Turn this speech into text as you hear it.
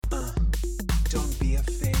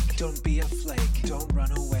Don't be a flake. Don't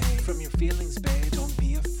run away from your feelings, babe. Don't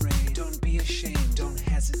be afraid. Don't be ashamed. Don't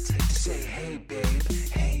hesitate to say, hey, babe.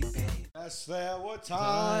 Hey, babe. Yes, there were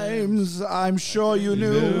times I'm sure you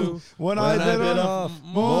knew when I bit off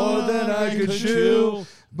more than I could chew.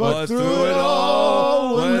 But through it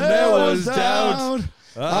all, when there was doubt,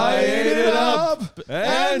 I ate it up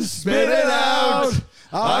and spit it out.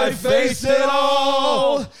 I faced it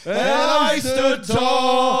all, and I stood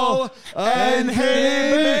tall, and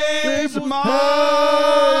hey, babe, my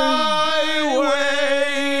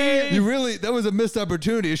way. You really, that was a missed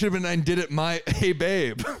opportunity. It should have been, I did it my, hey,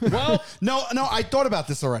 babe. Well, no, I thought about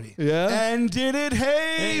this already. Yeah? And did it,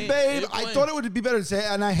 hey, babe. I thought it would be better to say,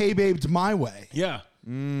 and I hey, babed my way. Yeah.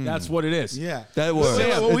 That's what it is. Yeah. That works.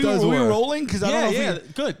 Sam, It does were we work. rolling? Because I don't know if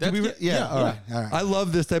we, good. did we, yeah, all right. I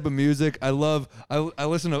love this type of music. I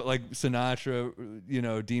listen to like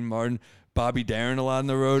Sinatra, Dean Martin, Bobby Darin a lot on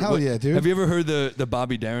the road. Hell yeah, dude. Have you ever heard the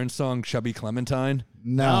Bobby Darin song Chubby Clementine?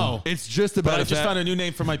 No. It's just about But I just found a new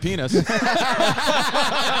name for my penis. the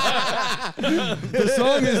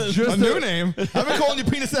song is just a new name. I've been calling you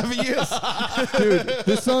penis 7 years. Dude,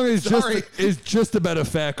 this song is just about a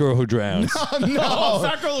fat girl who drowns. Oh,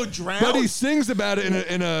 fat girl who drowns. But he sings about it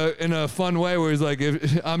in a fun way where he's like,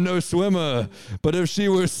 if I'm no swimmer, but if she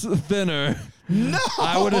were thinner, No.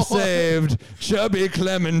 I would have saved Chubby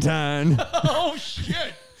Clementine. Oh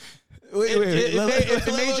shit! Wait. It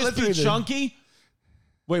may just be read it. chunky.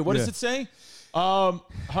 Wait, what does it say?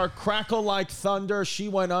 Her crackle like thunder, she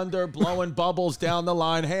went under, blowing bubbles down the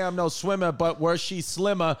line. Hey, I'm no swimmer, but were she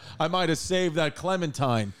slimmer, I might have saved that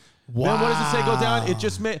Clementine. Wow. Then what does it say go down? It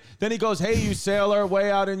just then he goes, hey, you sailor, way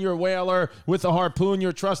out in your whaler with a harpoon,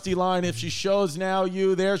 your trusty line. If she shows now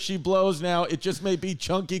you, there she blows now. It just may be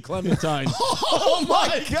chunky Clementine. Oh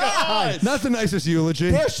my God. Not the nicest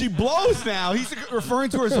eulogy. There she blows now. He's referring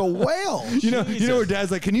to her as a whale. You know where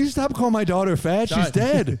Dad's like, can you stop calling my daughter fat? She's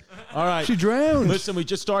dead. All right. She drowned. Listen, we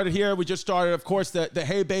just started here. We just started, of course, the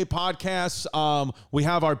Hey Babe podcast. We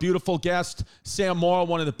have our beautiful guest, Sam Morrill,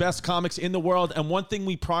 one of the best comics in the world. And one thing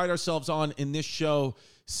we pride ourselves on in this show,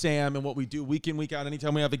 Sam, and what we do week in, week out,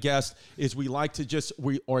 anytime we have a guest, is we like to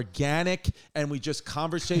we organic and we just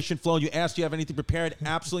conversation flow. You asked, do you have anything prepared?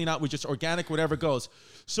 Absolutely not. We just organic, whatever goes.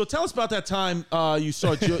 So tell us about that time you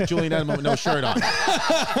saw Julian Edelman with no shirt on.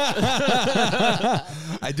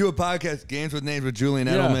 I do a podcast, Games with Names, with Julian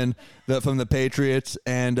Edelman from the Patriots,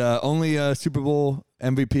 and only a Super Bowl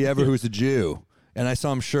MVP ever who's a Jew. And I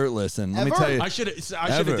saw him shirtless, and let me tell you, I should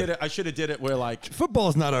have did it. I should have did it where like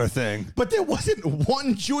football's not our thing. But there wasn't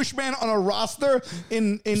one Jewish man on a roster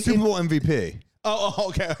in Super Bowl MVP. Oh,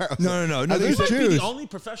 okay. No. This There's might be Jews. the only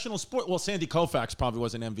professional sport. Well, Sandy Koufax probably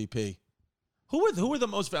was an MVP. Who were the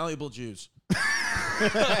most valuable Jews? The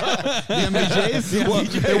MVJs? Well,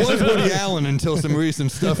 it was Woody Allen until some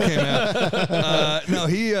recent stuff came out.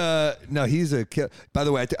 He's a kid. By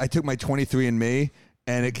the way, I took my 23andMe,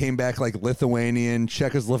 and it came back like Lithuanian,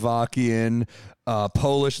 Czechoslovakian,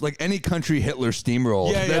 Polish, like any country Hitler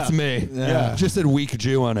steamrolled. Yeah, That's me. Yeah. Just said weak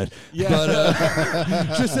Jew on it. Yeah.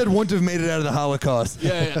 But just said wouldn't have made it out of the Holocaust.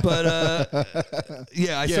 Yeah. But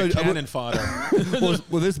I started cannon fodder.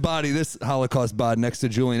 well, this Holocaust bod next to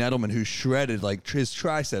Julian Edelman, who's shredded, like his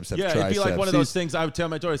triceps have triceps. It'd be like one of those things I would tell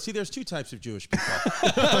my daughter. See, there's two types of Jewish people.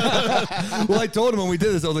 Well, I told him when we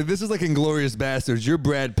did this, I was like, this is like Inglourious Bastards. You're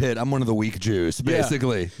Brad Pitt. I'm one of the weak Jews,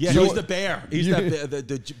 basically. Yeah, he's the bear. He's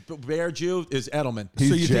the bear Jew is Edelman.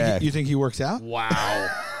 So you think he works out? Wow.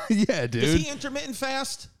 Yeah, dude. Is he intermittent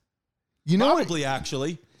fast? You know Probably,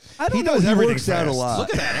 actually. I don't He know. does He everything works out a fast. lot. Look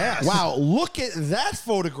at that ass. Wow, look at that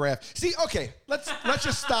photograph. See, okay, let's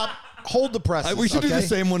just stop. Hold the press. We should do the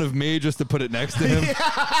same one of me just to put it next to him.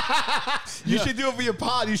 You should do it for your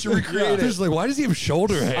pod. You should recreate it. Just like, why does he have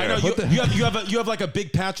shoulder hair? I know What the- you have like a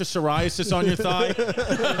big patch of psoriasis on your thigh.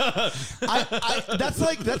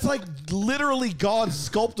 That's like literally God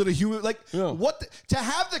sculpted a human. Like what to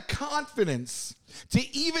have the confidence to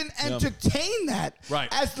even entertain that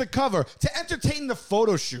as the cover, to entertain the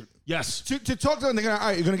photo shoot. Yes. To talk to them, they're gonna, all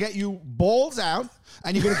right, you're gonna get you balls out,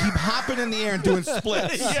 and you're gonna keep hopping in the air and doing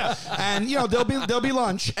splits. Yeah. And there'll be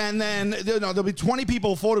lunch, and then there'll be 20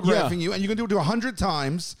 people photographing you, and you're gonna do it 100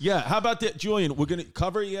 times. Yeah. How about that, Julian? We're gonna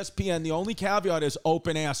cover ESPN. The only caveat is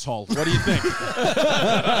open asshole. What do you think?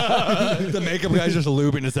 The makeup guy's just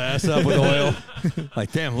lubing his ass up with oil.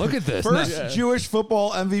 Like, damn, look at this. First Jewish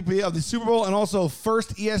football MVP of the Super Bowl, and also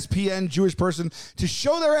first ESPN Jewish person to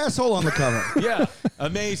show their asshole on the cover. Yeah.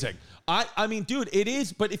 Amazing. I mean, dude, it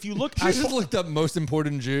is. But if you look, I just looked up most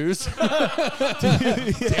important Jews.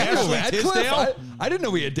 Ashley Tisdale. I didn't know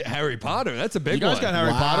we had Harry Potter. That's a big You guys one. got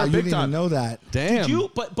Harry Wow, Potter, you big didn't time. even know that. Damn.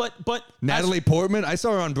 You, but Natalie Portman. I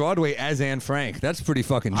saw her on Broadway as Anne Frank. That's pretty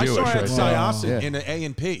fucking I Jewish. saw her at right there. Syosset Yeah. in an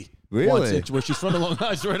A&P. Really? Once, where she's from the Long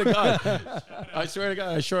Island. I swear to God. I swear to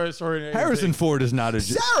God. I saw her in A&P. Harrison Ford is not a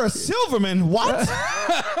Jew. Sarah Silverman, what?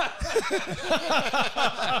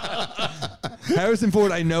 Harrison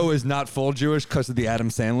Ford, I know, is not full Jewish because of the Adam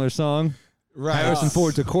Sandler song. Right. Harrison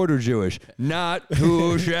Ford's a quarter Jewish. Not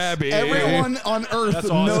too shabby. Everyone on Earth That's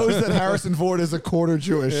awesome. knows that Harrison Ford is a quarter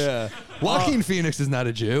Jewish. Yeah. Joaquin Phoenix is not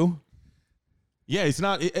a Jew. Yeah, he's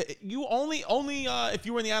not. You only if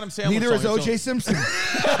you were in the Adam Sandler Neither song, is it's O.J. Simpson.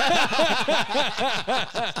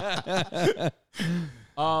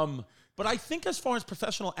 But I think as far as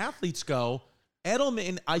professional athletes go,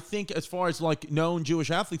 Edelman, I think as far as like known Jewish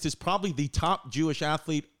athletes, is probably the top Jewish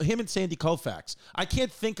athlete. Him and Sandy Koufax. I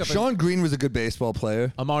can't think of Sean Green was a good baseball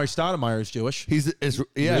player. Amari Stoudemire is Jewish.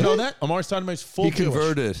 Yeah. You know that? Amari Stoudemire is full He Jewish.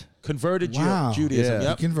 converted. Converted Wow. Judaism. Yeah.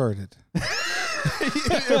 Yep. He converted.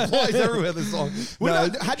 It applies everywhere in the song.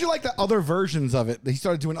 How'd you like the other versions of it? He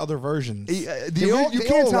started doing other versions. You They all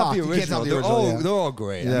can't top rock. the You can't original. top the They're original, all yeah. they're all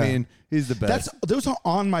great. Yeah. I mean, he's the best. Those are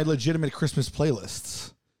on my legitimate Christmas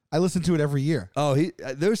playlists. I listen to it every year. Oh,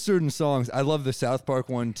 there's certain songs. I love the South Park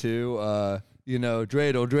one too. You know,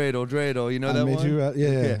 dreidel, dreidel, dreidel. You know that made one? you,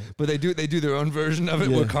 yeah. But they do their own version of it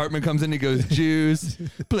Yeah. where Cartman comes in and he goes, Jews,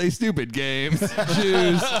 play stupid games.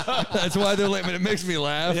 Jews. That's why they're like, it makes me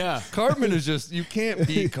laugh. Yeah. Cartman is just, you can't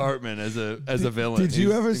beat Cartman as a villain. Did you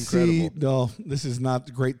He's ever incredible. see? No, this is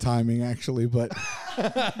not great timing actually, but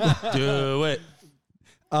Do it.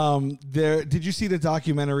 Did you see the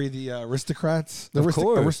documentary, The Aristocrats? Of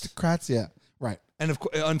course. Aristocrats, yeah, right. And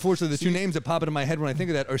unfortunately, the two names that pop into my head when I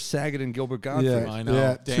think of that are Saget and Gilbert Gottfried. Yeah, I know.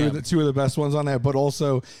 Yeah, Damn. two of the best ones on there. But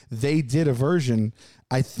also, they did a version.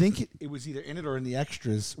 I think it was either in it or in the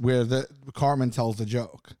extras where the Cartman tells the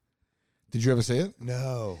joke. Did you ever see it?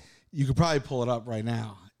 No. You could probably pull it up right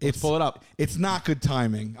now. Let's pull it up. It's not good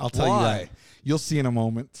timing. I'll tell Why? you that. You'll see in a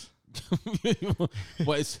moment.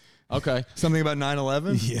 Okay. Something about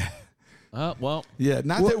 9/11? Yeah, Well. yeah.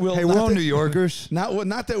 Not that we'll. Hey, not we're all that- New Yorkers. Not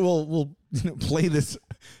that we'll play this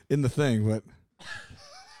in the thing, but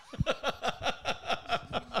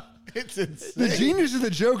it's insane. The genius of the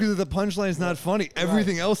joke is that the punchline is not funny.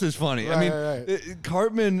 Everything else is funny. I mean, Right.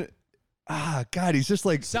 Cartman, God, he's just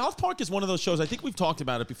like, South Park is one of those shows, I think we've talked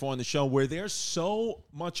about it before on the show, where they're so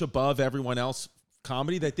much above everyone else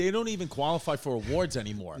comedy that they don't even qualify for awards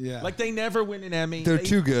anymore. Yeah. Like they never win an Emmy. They're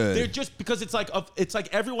too good. They're just because it's like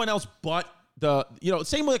everyone else but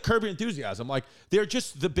same with Curb Your Enthusiasm. Like they're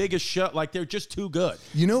just the biggest show. Like they're just too good.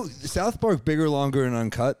 you know, South Park, Bigger, Longer, and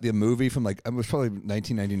Uncut, the movie from it was probably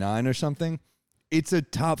 1999 or something. It's a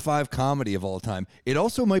top 5 comedy of all time. It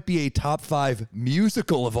also might be a top 5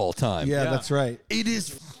 musical of all time. Yeah, Yeah. that's right. It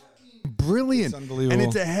is brilliant. It's unbelievable. And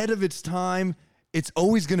it's ahead of its time. It's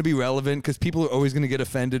always going to be relevant because people are always going to get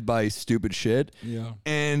offended by stupid shit. Yeah.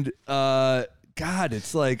 And God,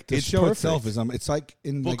 it's like The it's show perfect. itself is it's like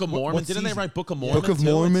in Book like, of what Mormon. Didn't they season? write Book of Mormon? Book of too?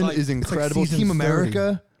 Mormon It's like- is incredible. season Team 30.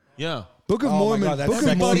 America. Yeah. Book of Oh my Mormon. God, that Book of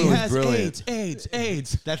sex Mormon scene was has brilliant.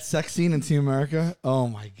 AIDS. That sex scene in Team America. Oh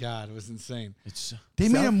my God, it was insane. It's. They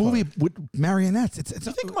made a South movie Park. with marionettes. It's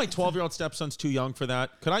I think my 12-year-old stepson's too young for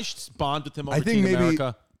that. Could I bond with him over I think Team maybe-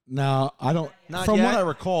 America? no, I don't. Not From yet. what I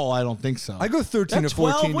recall, I don't think so. I go 13 That or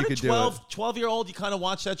 14. 12, You what could a do 12-year-old, you kind of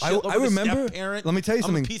watch that shit. it. over I the remember. step-parent. Let me tell you I'm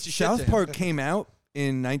something. a piece of shit South to him. Park came out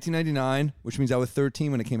in 1999, which means I was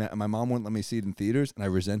 13 when it came out, and my mom wouldn't let me see it in theaters, and I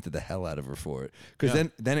resented the hell out of her for it. Because Yeah.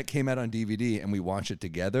 then it came out on DVD, and we watched it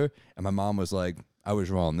together, and my mom was like, "I was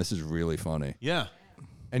wrong. This is really funny." Yeah.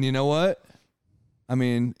 And you know what? I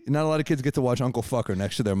mean, not a lot of kids get to watch Uncle Fucker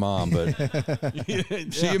next to their mom, but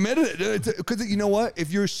she admitted it. Because you know what?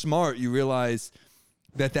 If you're smart, you realize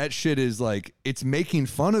that shit is like, it's making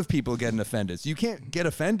fun of people getting offended. So you can't get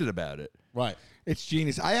offended about it. Right. It's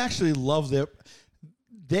genius. I actually love their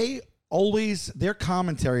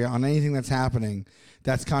commentary on anything that's happening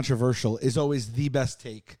that's controversial is always the best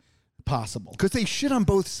take possible. Because they shit on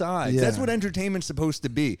both sides. Yeah. That's what entertainment's supposed to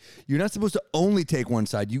be. You're not supposed to only take one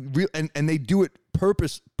side. And they do it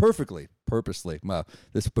purposely. Wow,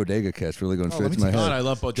 this bodega cat's really going straight let to me my see. head. God, I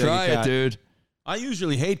love Bodega Try Cat. it, dude. I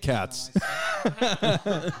usually hate cats.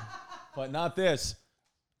 But not this.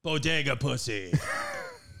 Bodega pussy.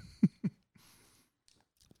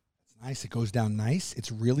 Nice. It goes down nice.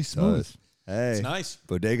 It's really smooth. Hey, It's nice.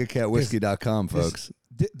 BodegaCatWhiskey.com, folks.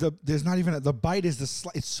 there's not even the bite is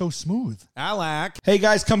it's so smooth. Alak. Hey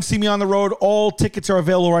guys, come see me on the road. All tickets are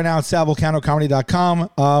available right now at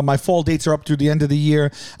salvolcanocomedy.com. My fall dates are up through the end of the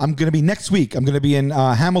year. I'm going to be next week. I'm going to be in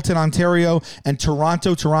Hamilton, Ontario, and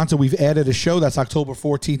Toronto. Toronto, we've added a show. That's October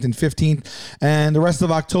 14th and 15th. And the rest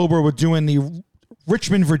of October, we're doing the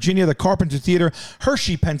Richmond, Virginia, the Carpenter Theater,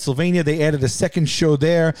 Hershey, Pennsylvania. They added a second show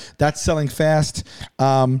there. That's selling fast.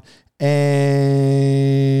 And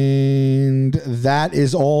that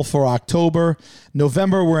is all for October.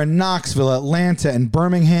 November, we're in Knoxville, Atlanta, and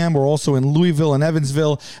Birmingham. We're also in Louisville and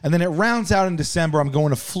Evansville. And then it rounds out in December. I'm going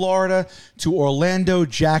to Florida, to Orlando,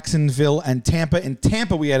 Jacksonville, and Tampa. In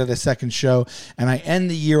Tampa, we added a second show. And I end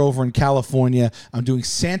the year over in California. I'm doing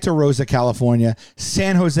Santa Rosa, California,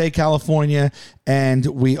 San Jose, California, and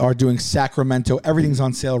we are doing Sacramento. Everything's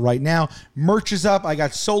on sale right now. Merch is up. I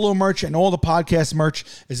got solo merch, and all the podcast merch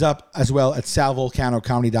is up as well at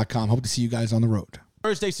salvolcanocomedy.com. Hope to see you guys on the road.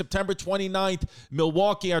 Thursday, September 29th,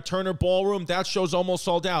 Milwaukee, our Turner Ballroom. That show's almost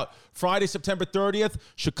sold out. Friday, September 30th,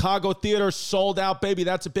 Chicago Theater, sold out, baby.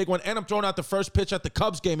 That's a big one. And I'm throwing out the first pitch at the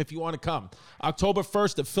Cubs game if you want to come. October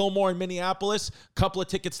 1st at Fillmore in Minneapolis. Couple of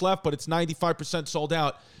tickets left, but it's 95% sold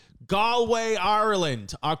out. Galway,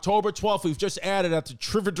 Ireland, October 12th. We've just added at the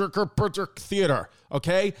Trivandrum Theater,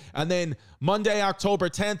 okay? And then Monday, October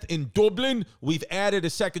 10th in Dublin, we've added a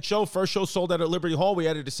second show. First show sold out at Liberty Hall. We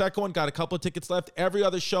added a second one, got a couple of tickets left. Every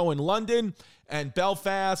other show in London and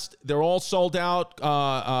Belfast, they're all sold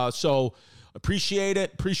out. So appreciate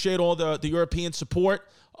it. Appreciate all the European support.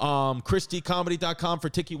 ChristyComedy.com for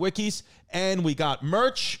Tiki Wikis. And we got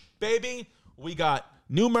merch, baby. We got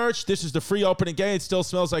new merch. This is the free opening day. It still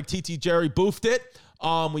smells like TT Jerry boofed it.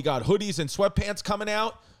 We got hoodies and sweatpants coming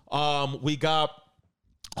out. We got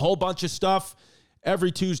a whole bunch of stuff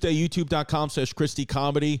every Tuesday,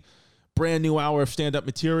 youtube.com/ChristyComedy. Brand new hour of stand-up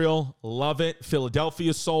material. Love it.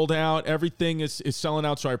 Philadelphia sold out. Everything is selling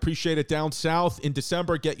out, so I appreciate it. Down south in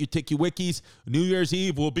December, get your Tiki Wikis. New Year's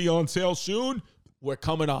Eve will be on sale soon. We're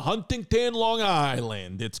coming to Huntington, Long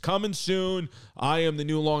Island. It's coming soon. I am the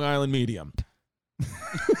new Long Island medium.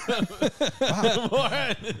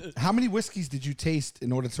 Wow. How many whiskeys did you taste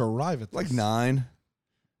in order to arrive at this? Like 9.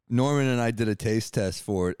 Norman and I did a taste test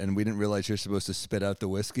for it, and we didn't realize you're supposed to spit out the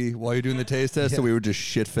whiskey while you're doing the taste test, so we were just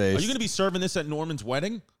shit-faced. Are you going to be serving this at Norman's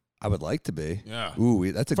wedding? I would like to be. Yeah.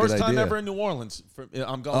 Ooh, that's a good idea. First time ever in New Orleans.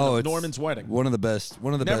 I'm going to Norman's wedding. One of the best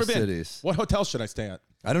cities. What hotel should I stay at?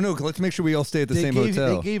 I don't know. Let's make sure we all stay at the same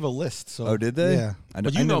hotel. They gave a list. So. Oh, did they? Yeah.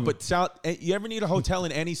 But you ever need a hotel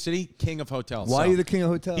in any city? King of hotels. Why are you the king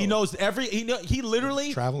of hotels? He knows he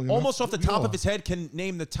literally, traveling almost off the top of his head, can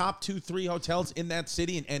name the top 2-3 hotels in that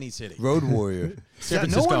city, in any city. Road warrior.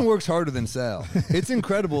 No one works harder than Sal. It's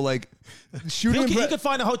incredible. Like, he could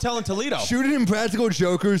find a hotel in Toledo. Shooting Impractical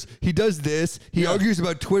Jokers. He does this. He argues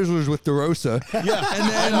about Twizzlers with DeRosa.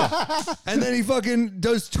 Yeah. And then he fucking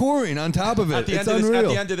does touring on top of it. It's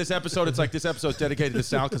unreal. At the end of this episode, it's like this episode's dedicated to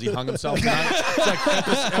Sal because he hung himself tonight. It's like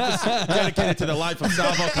episode dedicated to the life of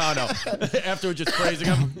Sal Volcano. After we're just praising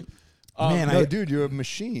him. Dude, you're a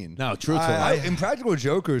machine. No, truthfully. Impractical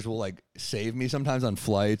Jokers will like save me sometimes on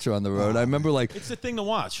flights or on the road. I remember like it's the thing to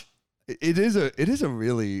watch. It is a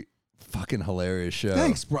really fucking hilarious show.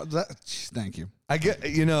 Thanks, bro. Thank you. I get,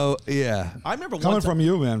 yeah. I remember coming from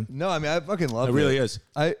you, man. No, I mean I fucking love it. It really is.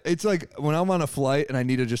 It's like when I'm on a flight and I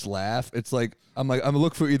need to just laugh. It's like I'm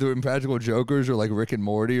looking for either Impractical Jokers or like Rick and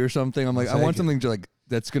Morty or something. I'm like I want something to like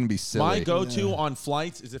that's gonna be silly. My go-to on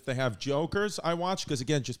flights is if they have Jokers. I watch because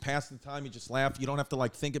again, just pass the time. You just laugh. You don't have to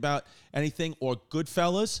like think about anything. Or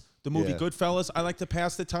Goodfellas. The movie Goodfellas. I like to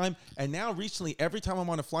pass the time. And now recently, every time I'm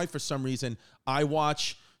on a flight for some reason, I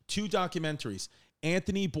watch 2 documentaries.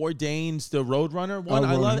 Anthony Bourdain's The Roadrunner one.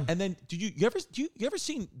 I love it. And then you ever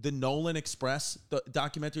seen the Nolan Express, the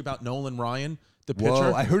documentary about Nolan Ryan, the pitcher?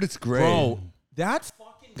 Whoa, I heard it's great. Bro, that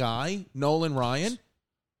fucking guy, Nolan Ryan,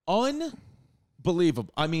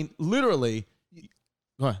 unbelievable. I mean, literally.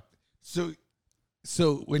 What?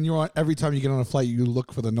 So when you're on, every time you get on a flight, you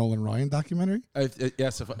look for the Nolan Ryan documentary?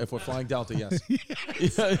 Yes, if we're flying Delta, yes.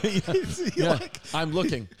 Yeah. I'm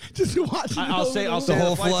looking. Just watch. I'll say the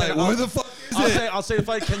whole flight. Where the fuck is it? I'll say the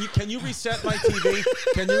flight. Can you reset my TV?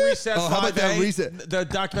 Can you reset? How about that reset? The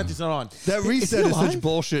documentary's not on. That reset is such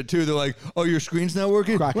bullshit too. They're like, "Oh, your screen's not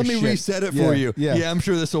working. Let me reset it for you." Yeah, I'm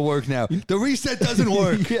sure this will work now. The reset doesn't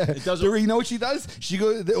work. It doesn't. You know what she does? She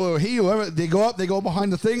goes, or he, whoever. They go up. They go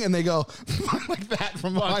behind the thing, and they go like that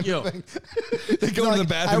from behind the thing. They go in the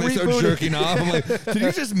bathroom. They start jerking off. I'm like, did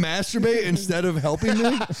you just masturbate instead of helping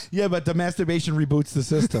me? Yeah, but the masturbation reboots the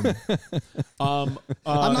system. I'm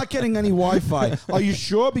not getting any Wi-Fi. Are you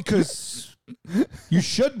sure? Because You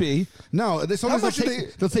should be. No, sometimes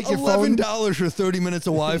they'll take your phone. $11 for 30 minutes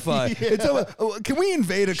of Wi-Fi. Can we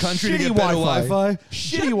invade a country to Shitty get better Wi-Fi. Wi-Fi?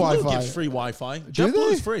 Shitty JetBlue Wi-Fi. gives free Wi-Fi. they?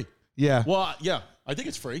 JetBlue is free. Yeah. Well, yeah, I think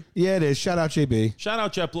it's free. Yeah, it is. Shout out JB. Shout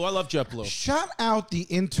out JetBlue. I love JetBlue. Shout out the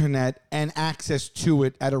internet and access to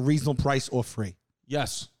it at a reasonable price or free.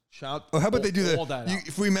 Yes. Shout. Or how about they do all that out.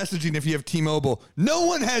 free messaging if you have T-Mobile? No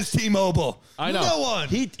one has T-Mobile. I know. No one.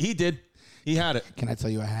 He did. He had it. Can I tell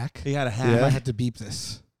you a hack? He had a I hat. might have to beep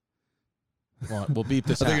this. Well, we'll beep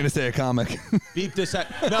this I think out. you're going to say a comic. Beep this out.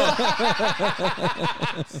 No.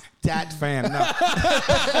 Dat fan. No.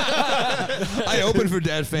 I opened for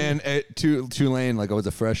Dad Fan at Tulane like I was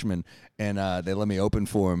a freshman, and they let me open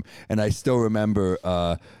for him. And I still remember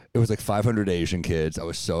it was like 500 Asian kids. I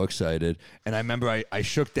was so excited. And I remember I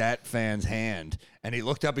shook Dat Fan's hand, and he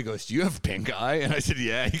looked up. He goes, "Do you have pink eye?" And I said,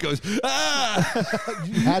 "Yeah." He goes, "Ah."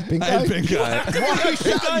 You had pink I eye? had pink eye. Why are you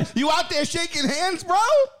shouting? You out there shaking hands, bro?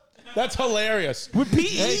 That's hilarious. With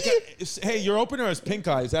PE? Hey, your opener is pink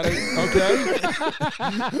eye. Is that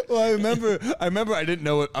okay? Well, I remember I didn't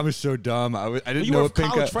know what I was so dumb. I didn't You know were what a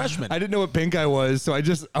pink college eye. freshman. I didn't know what pink eye was, so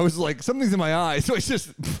I was like, something's in my eye. So I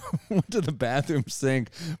just went to the bathroom sink,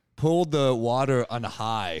 pulled the water on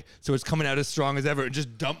high, so it's coming out as strong as ever, and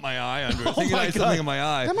just dumped my eye under it, thinking I had something in my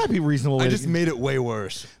eye. That might be reasonable. I just made it way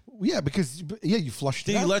worse. Yeah, because you flushed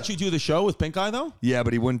Did it he out. let you do the show with pink eye though? Yeah,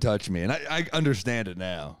 but he wouldn't touch me, and I understand it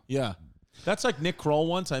now. Yeah. That's like Nick Kroll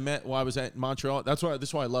once I met while I was at Montreal. This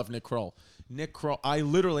is why I love Nick Kroll. Nick Kroll, I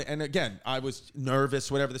literally, and again, I was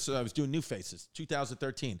nervous, whatever this is. I was doing New Faces,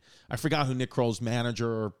 2013. I forgot who Nick Kroll's manager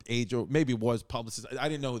or agent, or maybe was publicist. I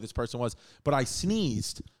didn't know who this person was, but I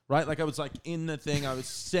sneezed, right? Like I was like in the thing. I was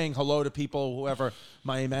saying hello to people, whoever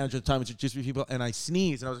my manager at the time was just people, and I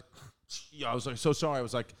sneezed, and I was like, I was like, so sorry. I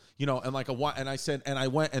was like, and like and I said, and I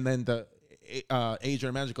went, and then the agent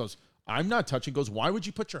or manager goes, "I'm not touching." Goes, "Why would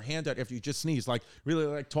you put your hand out after you just sneezed?" Like, really,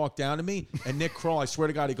 like, talk down to me. And Nick Kroll, I swear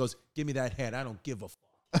to God, he goes, "Give me that head. I don't give a fuck."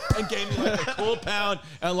 And gave me like a cool pound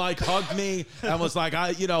and like hugged me and was like,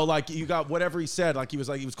 like you got whatever he said. Like he was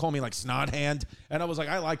calling me like snot hand. And I was like,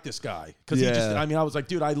 I like this guy. Cause he just, I was like,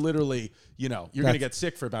 dude, I literally, you're going to get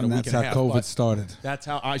sick for about a week and a half. That's how COVID started. That's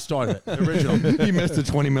how I started it. The original. He missed a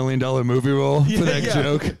 $20 million movie role for that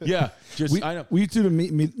joke. Yeah. Just, I know. We used to do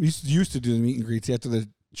used to do the meet and greets after the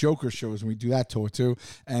Joker shows, and we do that tour too.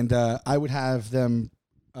 And I would have them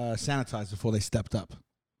sanitize before they stepped up.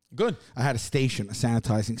 Good. I had a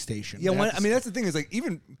sanitizing station. Yeah, that's the thing is like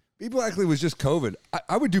even people actually was just COVID.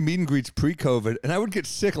 I would do meet and greets pre-COVID, and I would get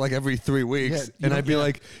sick like every 3 weeks, and I'd be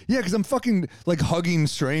like, because I'm fucking like hugging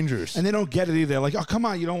strangers. And they don't get it either. They're like, oh, come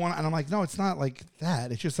on, you don't want to. And I'm like, no, it's not like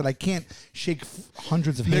that. It's just that I can't shake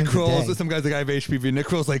hundreds of hands Nick Kroll's, a day. some guy's like, I have HPV. Nick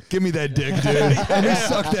Kroll's like, give me that dick, dude. Let me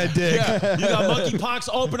suck that dick. Yeah. You got monkeypox?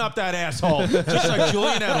 Open up that asshole. Just like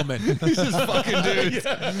Julian Edelman. He's just fucking dude.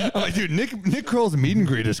 I'm like, dude, Nick Kroll's meet and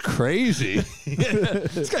greet is crazy.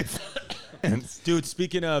 This guy. Dude,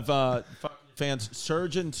 speaking of fans,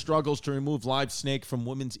 surgeon struggles to remove live snake from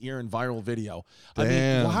woman's ear in viral video. I mean,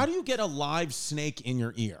 Damn. how do you get a live snake in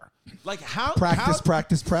your ear? Like how? Practice.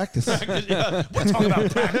 Yeah, we're talking about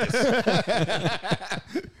practice.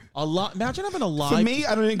 Imagine having a live. For me,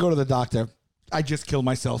 I didn't go to the doctor. I just killed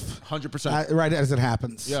myself. 100%. Right as it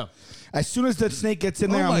happens. Yeah. As soon as the snake gets in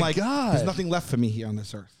there, Oh I'm my like, God. there's nothing left for me here on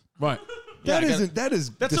this earth. Right. That Yeah, is That's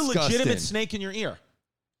disgusting. a legitimate snake in your ear.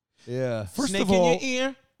 Yeah. First snake of all, in your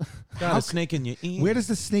ear. Got a snake in your ear. where does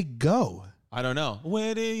the snake go? I don't know.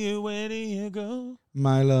 Where do you go?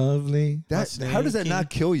 My lovely. How does that not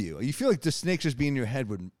kill you? You feel like the snake just being in your head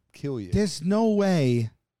would kill you. There's no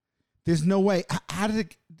way. There's no way. How did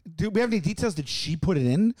it? Do we have any details? Did she put it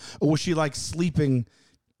in, or was she like sleeping,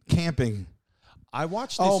 camping? I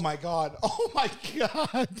watched this. Oh my god! Oh my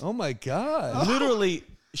god! Oh my God. Literally,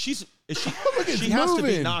 she it's has to be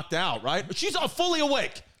moving. knocked out, right? She's fully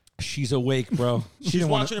awake. She's awake, bro. She's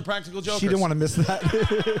watching a Practical Jokers. She didn't want to miss that.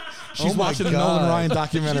 She's Oh my watching the God. Nolan Ryan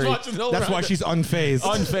documentary. She's watching the Nolan That's why Ryan- she's unfazed.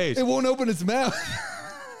 Unfazed. It won't open its mouth.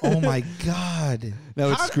 Oh my god! Now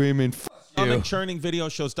it's How- screaming. Fuck you. Stomach churning video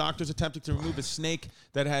shows doctors attempting to remove a snake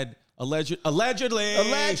that had allegedly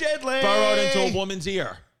burrowed into a woman's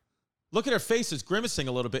ear. Look at her face; it's grimacing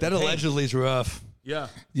a little bit. That in pain. allegedly is rough. Yeah.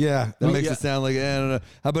 Yeah, That makes yeah. it sound like I don't know.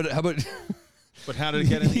 How about But how did it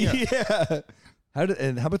get in the ear? yeah. how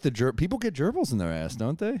about the people get gerbils in their ass,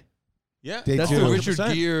 don't they? Yeah. They That's do. the 100%.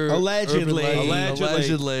 Richard Gere Allegedly. urban legend.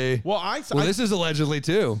 Allegedly. Well, Well, this is allegedly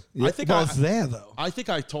too. I think well, it's there though. I think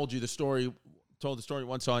I told the story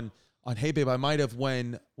once on Hey Babe. I might have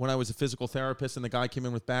when I was a physical therapist and the guy came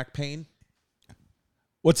in with back pain.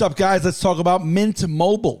 What's up, guys? Let's talk about Mint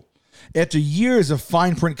Mobile. After years of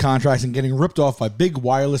fine print contracts and getting ripped off by big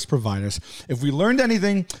wireless providers, if we learned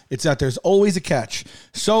anything, it's that there's always a catch.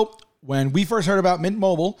 So when we first heard about Mint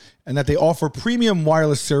Mobile and that they offer premium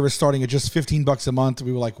wireless service starting at just $15 a month,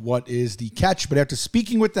 we were like, what is the catch? But after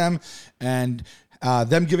speaking with them and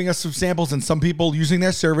them giving us some samples and some people using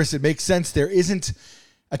their service, it makes sense. There isn't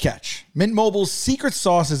a catch. Mint Mobile's secret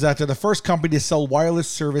sauce is that they're the first company to sell wireless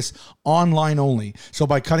service online only. So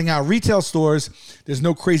by cutting out retail stores, there's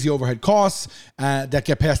no crazy overhead costs that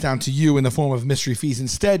get passed down to you in the form of mystery fees.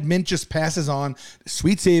 Instead, Mint just passes on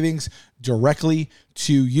sweet savings directly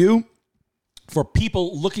to you. For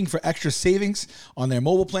people looking for extra savings on their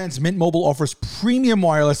mobile plans, Mint Mobile offers premium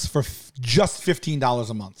wireless for just $15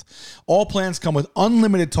 a month. All plans come with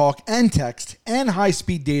unlimited talk and text and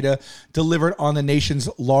high-speed data delivered on the nation's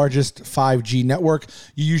largest 5G network.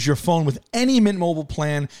 You use your phone with any Mint Mobile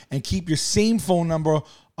plan and keep your same phone number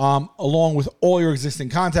along with all your existing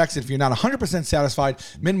contacts. If you're not 100% satisfied,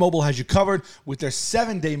 Mint Mobile has you covered with their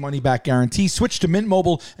 7-day money-back guarantee. Switch to Mint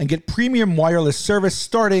Mobile and get premium wireless service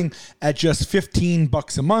starting at just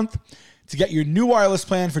 $15 a month. To get your new wireless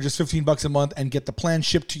plan for just $15 a month and get the plan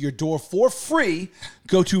shipped to your door for free,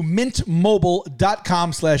 go to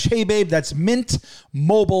mintmobile.com/heybabe. That's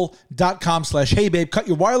mintmobile.com/heybabe. Cut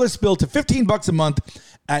your wireless bill to $15 a month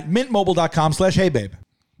at mintmobile.com/heybabe.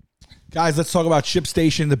 Guys, let's talk about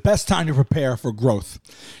ShipStation. The best time to prepare for growth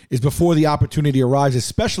is before the opportunity arrives,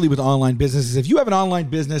 especially with online businesses. If you have an online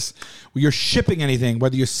business where you're shipping anything,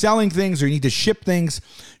 whether you're selling things or you need to ship things,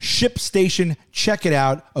 ShipStation, check it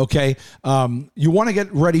out, okay? You want to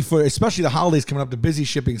get ready for, especially the holidays coming up, the busy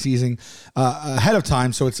shipping season ahead of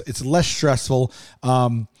time, so it's less stressful.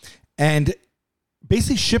 And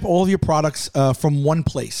basically ship all of your products from one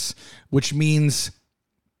place, which means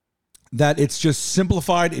that it's just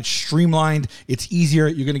simplified, it's streamlined, it's easier,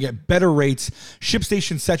 you're going to get better rates.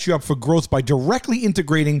 ShipStation sets you up for growth by directly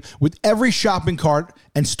integrating with every shopping cart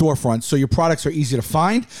and storefront. So your products are easy to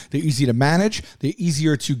find, they're easy to manage, they're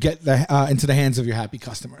easier to get into the hands of your happy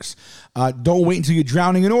customers. Don't wait until you're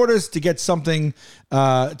drowning in orders to get something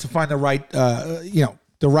to find the right, the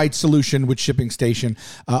right solution with ShipStation.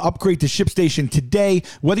 Upgrade to ShipStation today.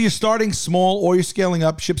 Whether you're starting small or you're scaling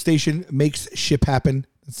up, ShipStation makes ship happen.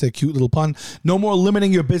 It's a cute little pun. No more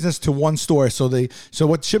limiting your business to one store. So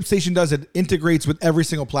what ShipStation does, it integrates with every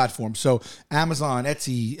single platform. So Amazon,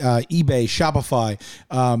 Etsy, eBay, Shopify.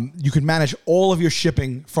 You can manage all of your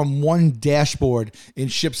shipping from one dashboard in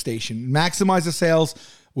ShipStation. Maximize the sales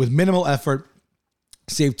with minimal effort.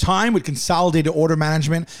 Save time with consolidated order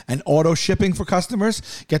management and auto shipping for customers.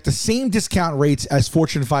 Get the same discount rates as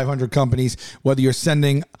Fortune 500 companies, whether you're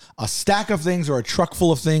sending a stack of things or a truck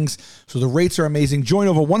full of things. So the rates are amazing. Join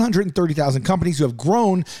over 130,000 companies who have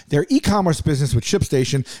grown their e-commerce business with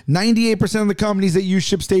ShipStation. 98% of the companies that use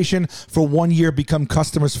ShipStation for 1 year become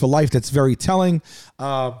customers for life. That's very telling.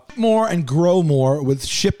 More and grow more with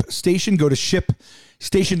ShipStation. Go to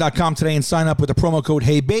ShipStation.com today and sign up with the promo code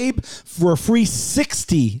HeyBabe for a free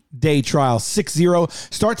 60-day trial, 60.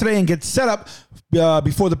 Start today and get set up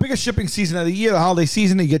before the biggest shipping season of the year, the holiday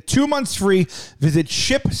season. You get 2 months free. Visit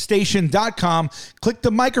ShipStation.com. Click the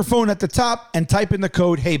microphone at the top and type in the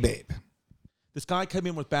code HeyBabe. This guy came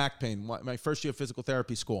in with back pain, my first year of physical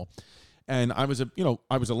therapy school. And I was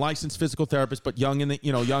a licensed physical therapist, but young in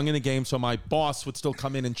the game. So my boss would still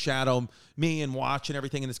come in and shadow me and watch and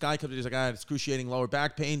everything. And this guy comes in, he's like, I had excruciating lower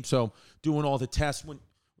back pain. So doing all the tests.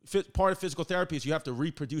 Part of physical therapy is you have to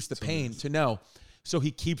reproduce the pain to know. So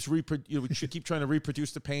he keeps we should keep trying to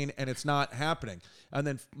reproduce the pain, and it's not happening. And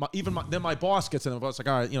then my boss gets in. The boss like,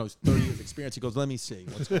 all right, 30 years experience. He goes, let me see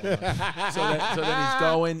what's going on. so then he's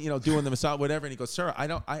going, doing the massage, whatever. And he goes, sir,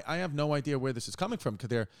 I have no idea where this is coming from.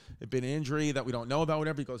 Could there have been an injury that we don't know about?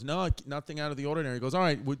 Whatever. He goes, no, nothing out of the ordinary. He goes, all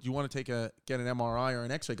right, would you want to get an MRI or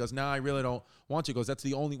an X-ray? He goes, no, I really don't want to. He goes, that's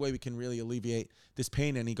the only way we can really alleviate this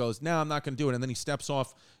pain. And he goes, no, I'm not going to do it. And then he steps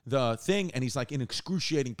off the thing, and he's like in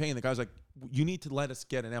excruciating pain. The guy's like, you need to let us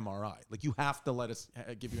get an MRI. Like, you have to let us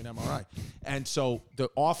give you an MRI. And so the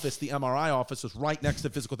MRI office was right next to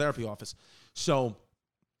the physical therapy office. So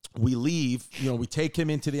we leave, we take him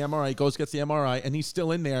into the MRI, he goes, gets the MRI, and he's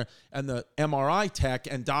still in there. And the MRI tech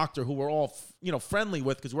and doctor, who we're all, friendly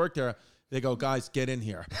with because we work there, they go, guys, get in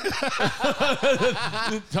here.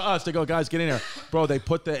 To us, they go, guys, get in here. Bro, they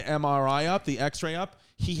put the MRI up, the X-ray up.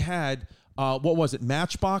 He had,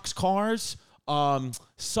 Matchbox cars?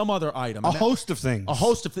 Some other item. A host of things.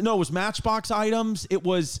 No, it was Matchbox items. It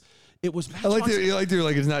was It was I Matchbox. like to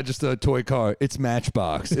it's not just a toy car. It's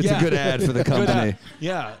Matchbox. It's Yeah. a good ad for the Good company. ad.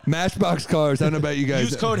 Yeah. Matchbox cars. I don't know about you guys.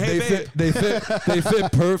 Use code they HeyBabe. They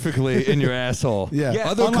fit perfectly in your asshole. Yeah. Yeah.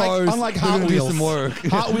 Other cars, unlike they're Hot gonna do Wheels. some work.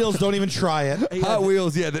 Hot Wheels don't even try it. Hot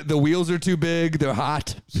Wheels. Yeah, the wheels are too big. They're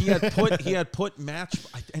hot. He had put match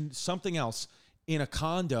and something else in a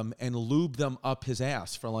condom and lubed them up his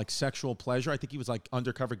ass for like sexual pleasure. I think he was like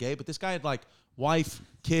undercover gay, but this guy had like wife,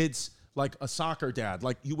 kids, like a soccer dad.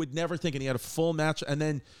 Like you would never think, and he had a full match. And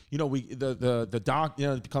then the doc,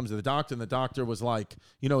 it becomes the doctor, and the doctor was like,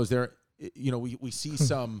 is there, we see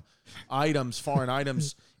some foreign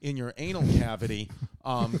items in your anal cavity.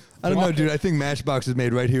 I don't know, dude. I think Matchbox is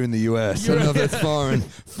made right here in the U.S. I don't know if that's foreign.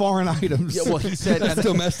 Foreign items. Yeah, well, he said That's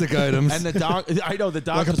domestic items. And the doctor,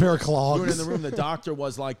 Like a pair of clogs. We were in the room. The doctor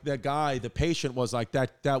was like, the patient was like,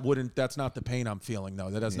 that's not the pain I'm feeling, though.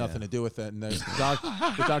 That has nothing to do with it. And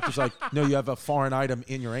the doctor's like, no, you have a foreign item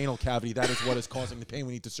in your anal cavity. That is what is causing the pain.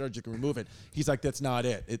 We need to surgically remove it. He's like, that's not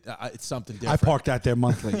it. It's something I different. park that there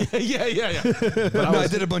monthly. yeah. But I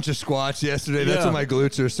did a bunch of squats yesterday. That's Yeah. why my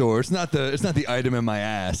glutes are sore. It's not the item in my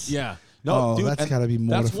ass. yeah. No, Oh, dude, that's and gotta be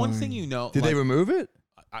That's one mortifying. thing Did they remove it?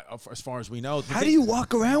 as far as we know. How do you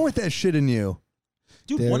walk around with that shit in you?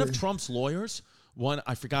 Dude, one of There- Trump's lawyers,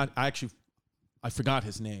 I forgot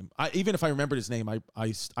his name. Even if I remembered his name,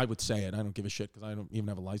 I would say it. I don't give a shit because I don't even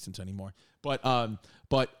have a license anymore. But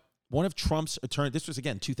one of Trump's attorneys, this was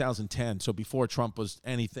again 2010, so before Trump was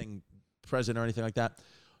anything president or anything like that.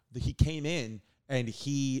 He came in and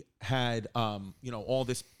he had all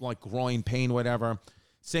this like groin pain, whatever.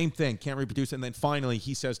 Same thing, can't reproduce. And then finally,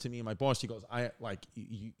 he says to me and my boss, he goes, I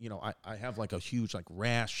have like a huge like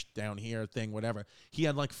rash down here thing, whatever. He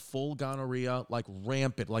had like full gonorrhea, like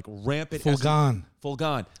rampant Full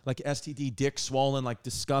gone. like STD, dick swollen, like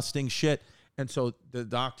disgusting shit. And so the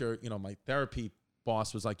doctor, my therapy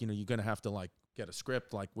boss was like, you're going to have to like get a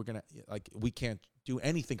script. Like we can't do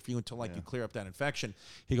anything for you until like you clear up that infection.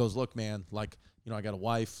 He goes, look, man, like, I got a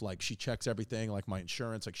wife, like she checks everything, like my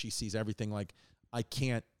insurance, like she sees everything. Like I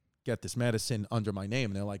can't get this medicine under my name.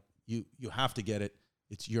 And they're like, you have to get it.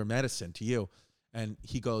 It's your medicine to you. And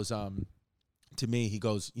he goes, to me, he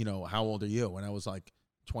goes, how old are you? And I was like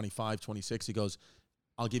 25, 26. He goes,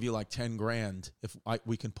 I'll give you like 10 grand if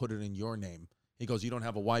we can put it in your name. He goes, you don't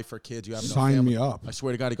have a wife or kids. You have no Sign family. me up. I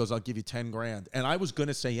swear to God. He goes, I'll give you 10 grand. And I was going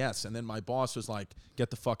to say yes. And then my boss was like, get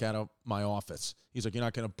the fuck out of my office. He's like, you're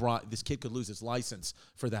not going to this kid could lose his license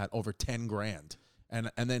for that over 10 grand. And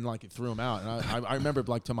then like it threw him out. And I remember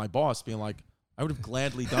like to my boss being like, I would have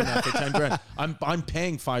gladly done that for 10 grand. I'm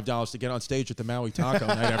paying $5 to get on stage at the Maui Taco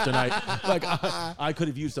night after night. Like I could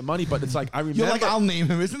have used the money, but it's like I remember. You're like, I'll name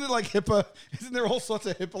him. Isn't it like HIPAA? Isn't there all sorts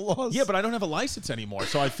of HIPAA laws? Yeah, but I don't have a license anymore,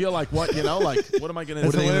 so I feel like what what am I going to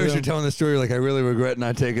It's do? hilarious you're telling the story. Like, I really regret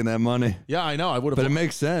not taking that money. Yeah, I know. I would have. But it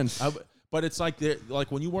makes sense. But it's like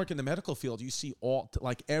when you work in the medical field, you see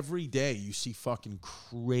every day you see fucking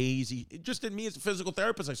crazy. Just in me as a physical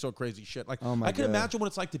therapist, I saw crazy shit. Like Oh my I can God. imagine what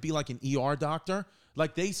it's like to be like an ER doctor.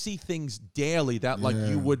 Like they see things daily that like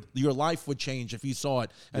your life would change if you saw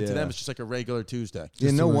it, and to Yeah. them it's just like a regular Tuesday.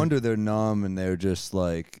 Yeah, no wonder they're numb and they're just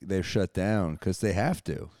like they're shut down because they have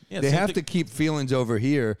to. Yeah, they same have thing- to keep feelings over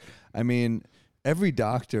here. I mean, every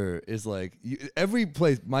doctor is like every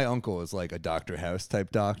place. My uncle is like a Dr. House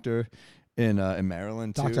type doctor in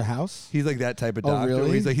Maryland too. Dr. House? He's like that type of Oh, doctor.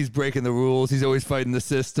 really? He's breaking the rules. He's always fighting the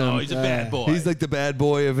system. Oh, he's a bad boy. He's like the bad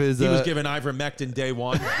boy of his. He was given ivermectin day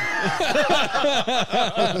one.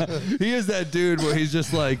 He is that dude where he's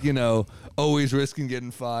just like always risking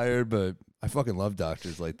getting fired. But I fucking love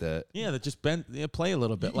doctors like that. Yeah, that just play a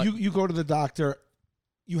little bit. Like you go to the doctor,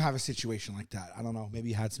 you have a situation like that. I don't know. Maybe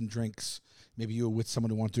you had some drinks. Maybe you were with someone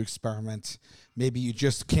who wanted to experiment. Maybe you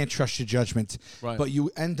just can't trust your judgment. Right. But you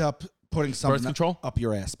end up putting something control? up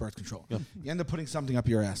your ass. Birth control. Yeah. You end up putting something up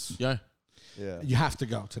your ass. yeah, Yeah. You have to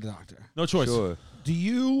go to the doctor. no choice. Sure. Do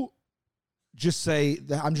you just say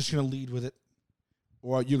that I'm just going to lead with it?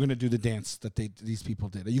 Or you're going to do the dance that these people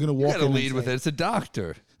did? Are you going to You walk gotta in lead and with say, it. It's a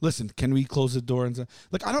doctor. Listen, can we close the door and say,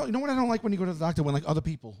 like, you know what I don't like when you go to the doctor when like other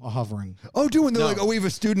people are hovering. Oh, dude, when they're No. like, oh, we have a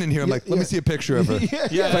student in here. I'm Yeah, like, let me yeah. see a picture of her.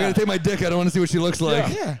 Yeah. If I gotta take my dick, I don't want to see what she looks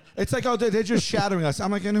like. Yeah. It's like, oh, they're just shadowing us. I'm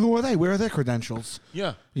like, and who are they? Where are their credentials?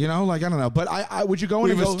 Yeah. You know, like, I don't know. But I would you go in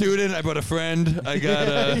We and have a go, student. I brought a friend. I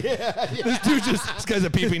got this guy's a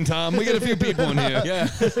peeping Tom. We got a few people in here. Yeah.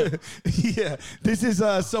 yeah, this is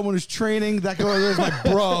someone who's training. That guy there's my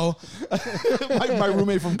bro, my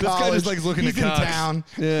roommate from This college. guy just likes looking He's at in cocks. town.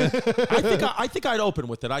 Yeah. I think I'd open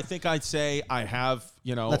with it. I think I'd say I have,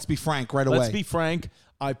 Let's be frank right away. Let's be frank.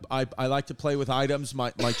 I like to play with items.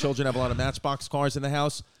 My children have a lot of Matchbox cars in the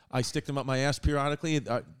house. I stick them up my ass periodically.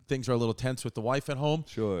 Things are a little tense with the wife at home.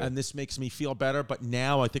 Sure. And this makes me feel better. But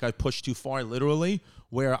now I think I pushed too far, literally,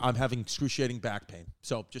 where I'm having excruciating back pain.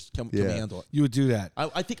 So just can we handle it? You would do that.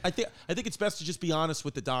 I think it's best to just be honest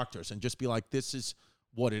with the doctors and just be like, this is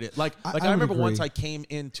what it is. Like I I remember would once agree. I came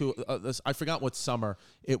into this. I forgot what summer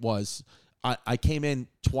it was. I came in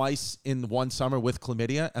twice in one summer with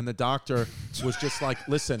chlamydia, and the doctor was just like,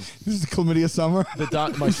 "Listen, This is chlamydia summer. the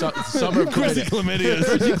summer of chlamydia,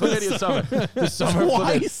 chlamydia summer, the summer of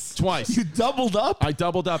chlamydia. Twice. You doubled up. I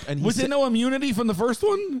doubled up, and he Was said, there no immunity from the first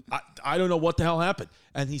one? I don't know what the hell happened.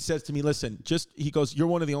 And he says to me, listen, he goes, you're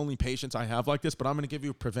one of the only patients I have like this, but I'm going to give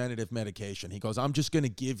you preventative medication. He goes, I'm just going to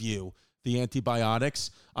give you the antibiotics.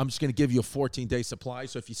 I'm just going to give you a 14-day supply.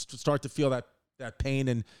 So if you start to feel that pain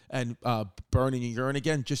and burn in your urine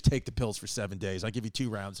again, just take the pills for 7 days. I give you 2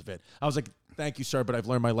 rounds of it. I was like, thank you, sir, but I've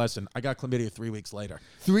learned my lesson. I got chlamydia 3 weeks later.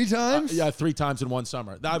 3 times? Yeah, 3 times in one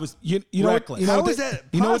summer. I was You know reckless. How is that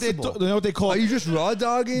You know possible? what they call? Are you just raw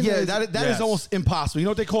dogging? Yeah, Or- that Yes. is almost impossible. You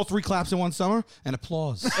know what they call 3 claps in one summer? An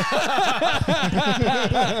applause.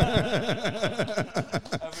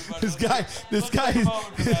 This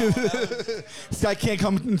guy can't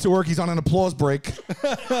come into work. He's on an applause break.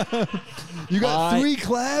 You got 3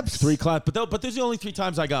 claps? 3 claps, but there's the only 3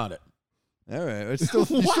 times I got it. All right. It's still,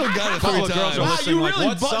 you still got it 3 Couple of girls times. are Wow, listening you like, really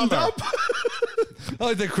what buttoned summer? up. I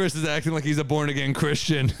like that Chris is acting like he's a born-again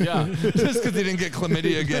Christian. Yeah. Just because he didn't get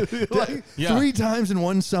chlamydia again. Like, Yeah. 3 times in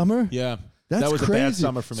one summer? Yeah. That's that was crazy. a bad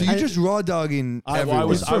summer for me. So you're just raw dogging I everywhere.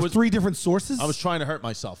 was- For 3 different sources. I was trying to hurt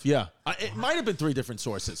myself. Yeah. It might have been 3 different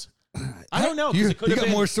sources. I don't know. 'cause you it could you have got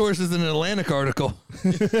been. more sources than an Atlantic article.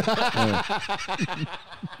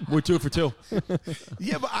 We're 2 for 2.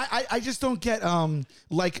 Yeah, but I just don't get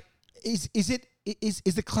like is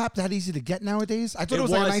the clap that easy to get nowadays? I thought it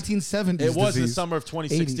was like a 1970s. It was the disease. summer of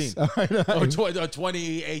 2016. 80s. All right, all right. Or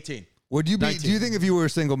 2018. Would you be? 19. Do you think if you were a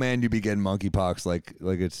single man, you'd be getting monkeypox? Like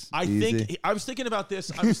it's I easy? think I was thinking about this.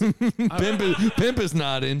 Pimp is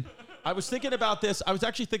nodding. I was thinking about this. I was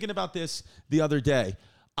actually thinking about this the other day.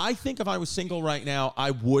 I think if I was single right now,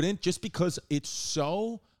 I wouldn't, just because it's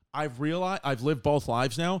so. I've realized I've lived both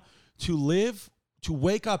lives now. To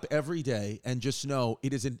wake up every day and just know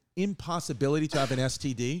it is an impossibility to have an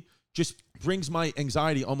STD just brings my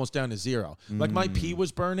anxiety almost down to 0. Like my pee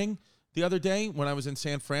was burning the other day when I was in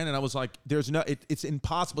San Fran, and I was like, it's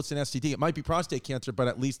impossible. It's an STD. It might be prostate cancer, but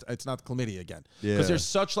at least it's not chlamydia again. Yeah. Because there's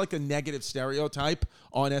such like a negative stereotype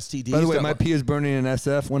on STDs. By the way, that My Pee is Burning in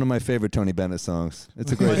SF, one of my favorite Tony Bennett songs.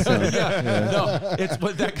 It's a great song. No, it's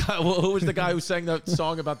but that guy. Who was the guy who sang that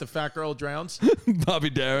song about the fat girl drowns? Bobby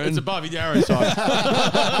Darin. It's a Bobby Darin song.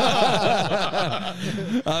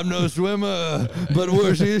 I'm no swimmer, but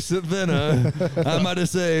worse than her. I might have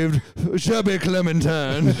saved Chubby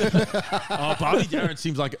Clementine. Oh, Bobby Darin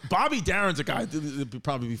seems like Bobby Darin's a guy that would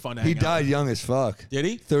probably be fun to He hang out died with. young as fuck. Did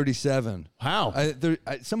he? 37. How?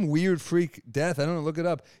 Some weird freak death. I don't know. Look it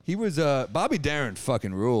up. He was Bobby Darin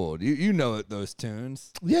fucking ruled. You know those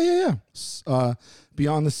tunes. Yeah.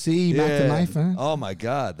 Beyond the Sea, Mac the Knife. Huh? Oh my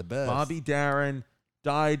God, the best. Bobby Darin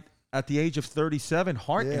died at the age of 37,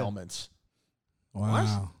 heart Yeah. ailments.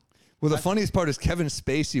 Wow. Well, the funniest part is Kevin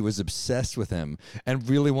Spacey was obsessed with him and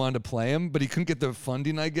really wanted to play him, but he couldn't get the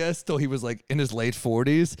funding, I guess, till he was like in his late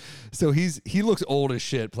 40s. So he looks old as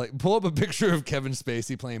shit. Pull up a picture of Kevin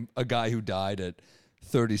Spacey playing a guy who died at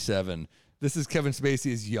 37. This is Kevin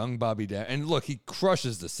Spacey as young Bobby Darin. And look, he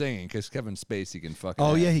crushes the singing because Kevin Spacey can fucking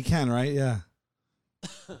Oh act. yeah, he can, right? Yeah.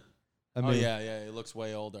 I mean, Oh yeah, he looks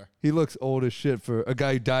way older. he looks old as shit for a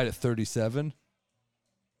guy who died at 37.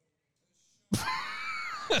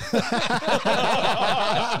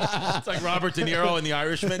 It's like Robert De Niro in The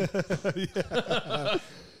Irishman.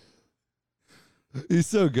 He's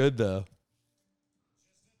so good though.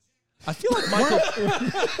 I feel like Michael.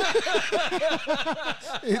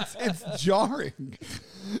 It's jarring.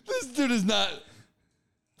 This dude is not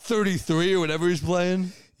 33 or whatever he's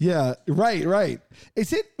playing. Yeah, right.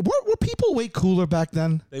 Is it were people way cooler back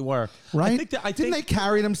then? They were Right? I Didn't they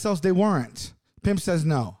carry themselves? They weren't. Pimp says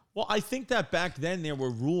no. Well, I think that back then there were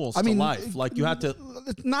rules I mean, to life. Like you had to.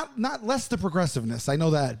 Not less the progressiveness. I know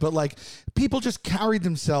that, but like people just carried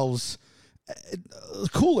themselves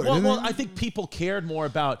cooler. Well, didn't they? I think people cared more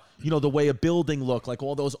about the way a building looked, like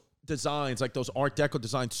all those designs, like those Art Deco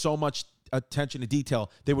designs. So much attention to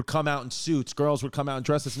detail. They would come out in suits. Girls would come out in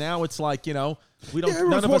dresses. Now it's like we don't. Yeah, none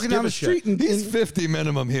everyone's of us walking give down a the street shit. He's 50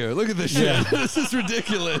 minimum here. Look at this shit. This is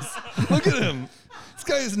ridiculous. Look at him. This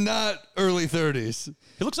guy is not early 30s.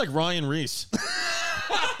 He looks like Ryan Reese.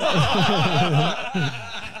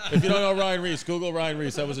 If you don't know Ryan Reese, Google Ryan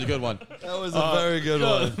Reese. That was a good one. That was a very good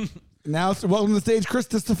one. Now, welcome to the stage, Chris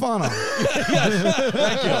DiStefano.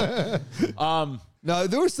 Thank you. No,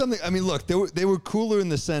 there was something. I mean, look, they were cooler in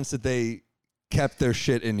the sense that they kept their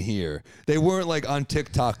shit in here. They weren't like on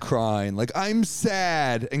TikTok crying, like I'm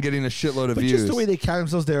sad and getting a shitload of But views. just the way they carry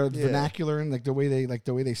themselves, their vernacular and like the way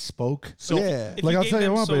they spoke. So Yeah. if Like, you I'll gave tell you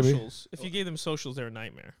them what, baby. socials, if you gave them socials, they're a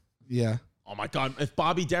nightmare. Yeah. Oh my God! If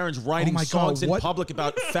Bobby Darin's writing Oh my songs God, in what? public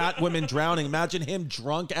about fat women drowning, imagine him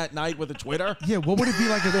drunk at night with a Twitter. Yeah, what would it be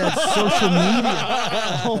like if they had social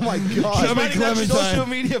media? Oh my God. Chubby Imagine that Clementine. social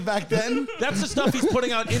media back then. That's the stuff he's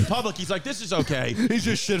putting out in public. He's like, this is okay. He's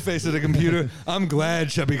just shit faced at a computer. I'm glad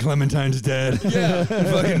Chubby Clementine's dead. Yeah,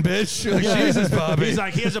 fucking bitch. Like, Jesus, Bobby. He's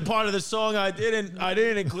like, here's a part of the song I didn't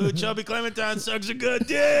include. Chubby Clementine sucks a good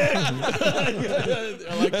dick.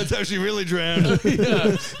 Like, That's how she really drowned.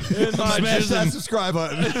 Smash that subscribe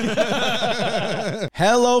button.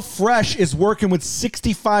 HelloFresh is working with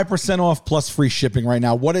 65% off plus free shipping right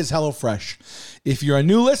now. What is HelloFresh? If you're a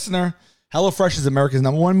new listener, HelloFresh is America's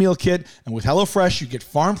 #1 meal kit, and with HelloFresh, you get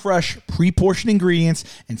farm fresh, pre-portioned ingredients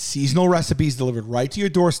and seasonal recipes delivered right to your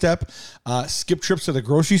doorstep. Skip trips to the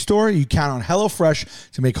grocery store. You count on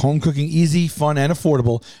HelloFresh to make home cooking easy, fun, and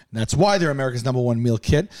affordable. And that's why they're America's #1 meal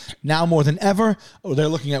kit. Now more than ever, they're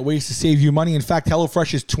looking at ways to save you money. In fact,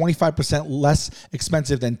 HelloFresh is 25% less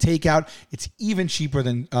expensive than takeout. It's even cheaper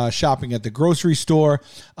than shopping at the grocery store.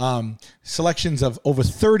 Selections of over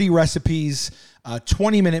 30 recipes.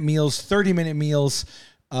 20-minute meals, 30-minute meals.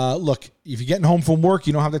 Look, if you're getting home from work,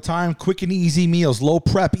 you don't have the time, quick and easy meals, low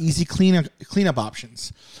prep, easy cleanup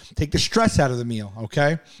options. Take the stress out of the meal,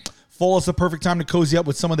 okay? Fall is the perfect time to cozy up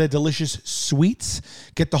with some of their delicious sweets.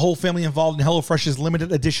 Get the whole family involved in HelloFresh's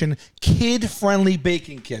limited edition kid-friendly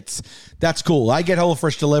baking kits. That's cool. I get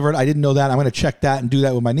HelloFresh delivered. I didn't know that. I'm going to check that and do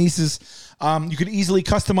that with my nieces. You could easily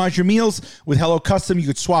customize your meals with Hello Custom. You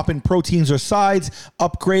could swap in proteins or sides,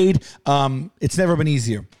 upgrade. It's never been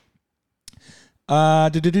easier.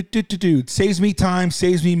 Saves me time,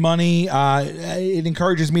 saves me money. It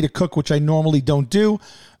encourages me to cook, which I normally don't do.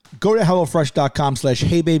 Go to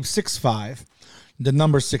HelloFresh.com/HeyBabe65, the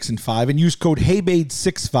number 6 and 5, and use code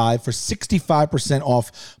HeyBabe65 for 65%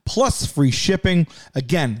 off plus free shipping.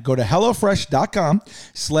 Again, go to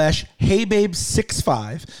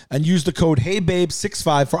HelloFresh.com/HeyBabe65 and use the code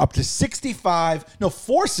HeyBabe65 for up to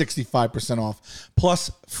 65% off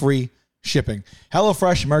plus free shipping.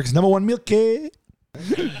 HelloFresh, America's #1 meal kit.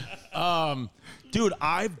 Dude,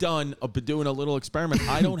 I've been doing a little experiment.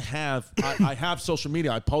 I don't have, I have social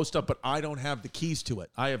media. I post up, but I don't have the keys to it.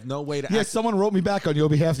 I have no way to. Yeah, someone wrote me back on your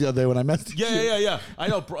behalf the other day when I messaged you. Yeah. I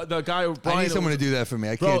know the guy. Brian, I need someone to do that for me.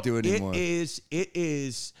 I can't do it anymore. It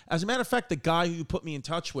is. As a matter of fact, the guy who you put me in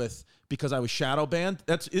touch with because I was shadow banned.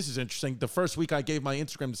 This is interesting. The first week I gave my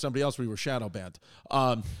Instagram to somebody else, we were shadow banned.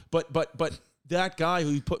 But that guy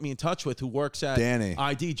who you put me in touch with, who works at Danny,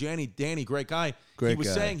 great guy. He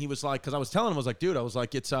was saying, he was like, because I was telling him, I was like, dude, I was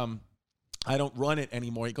like, it's I don't run it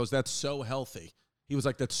anymore. He goes, that's so healthy. He was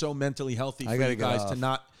like, that's so mentally healthy for you guys to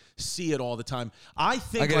not see it all the time. I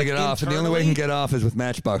think I gotta get off, and the only way I can get off is with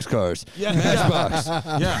Matchbox cars. Yeah, Matchbox.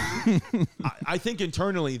 Yeah. I think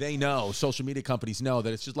internally they know, social media companies know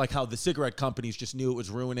that it's just like how the cigarette companies just knew it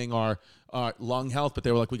was ruining our lung health, but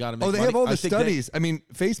they were like, we got to make money. They have all the studies. I mean,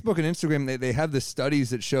 Facebook and Instagram, they have the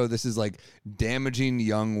studies that show this is like damaging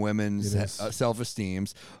young women's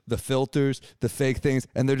self-esteems, the filters, the fake things,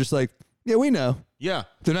 and they're just like, yeah, we know. Yeah.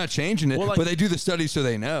 They're not changing it, Well, like- but they do the studies so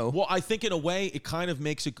they know. Well, I think in a way it kind of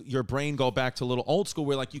makes your brain go back to a little old school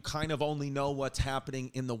where like you kind of only know what's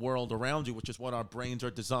happening in the world around you, which is what our brains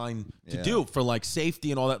are designed to do for like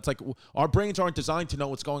safety and all that. It's like our brains aren't designed to know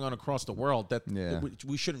what's going on across the world. That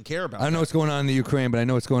we shouldn't care about. I don't know what's going on in the Ukraine, but I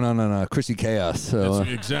know what's going on Chrissy Chaos. So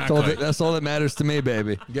Exactly. that's all that matters to me,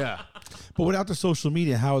 baby. Yeah. But without the social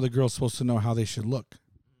media, how are the girls supposed to know how they should look?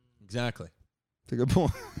 Exactly. That's a good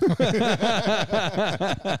point.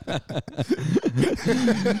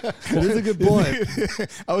 It is a good point.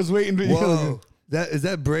 I was waiting to. Whoa. Is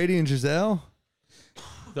that Brady and Giselle?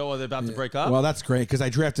 Though they're about to break up. Well, that's great because I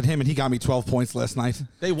drafted him and he got me 12 points last night.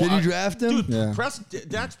 Did you draft him? Dude, Yeah.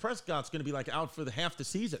 Dak Prescott's going to be like out for half the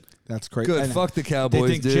season. That's great. Good. And Fuck the Cowboys,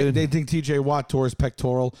 they dude. they think TJ Watt tore his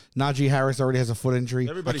pectoral. Najee Harris already has a foot injury.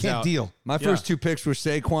 Everybody's I can't out. deal. My first two picks were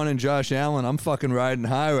Saquon and Josh Allen. I'm fucking riding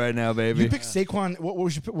high right now, baby. You picked Saquon.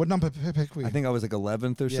 What number pick were you? I think I was like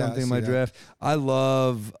 11th or Yeah, something I in my see that. draft. I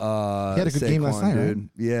love He had a good game last Saquon, night, right? dude.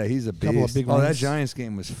 Yeah, he's a beast. Couple of big that runs. Giants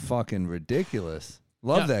game was fucking ridiculous.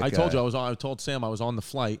 Love that guy. I told you I told Sam I was on the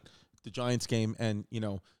flight, the Giants game, and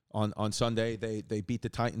on Sunday they beat the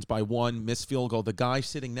Titans by 1, missed field goal. The guy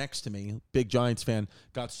sitting next to me, big Giants fan,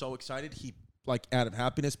 got so excited he like out of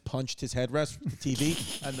happiness, punched his headrest with the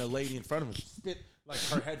TV, and the lady in front of him spit. Like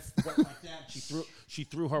her head went like that. She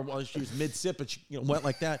threw her while she was mid sip, and she went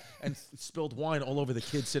like that and spilled wine all over the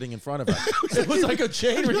kid sitting in front of her. It was like a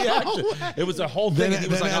chain reaction. It was a whole thing.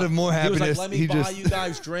 Then out of more happiness, he was like, "Let me buy you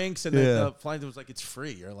guys drinks," and then the flight was like, "It's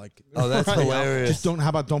free." You're like, "Oh, that's hilarious." Just how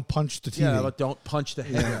about don't punch the TV? Yeah, but don't punch the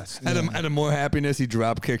headrest. Out of more happiness, he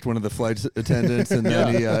drop kicked one of the flight attendants, and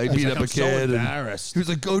then he beat up a kid. So embarrassed. He was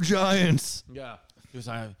like, "Go Giants!" Yeah, he was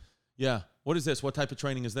like, "Yeah, what is this? What type of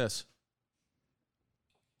training is this?"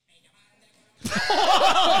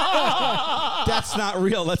 That's not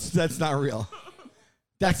real. That's not real.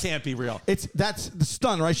 That can't be real. That's the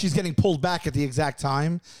stun, right? She's getting pulled back at the exact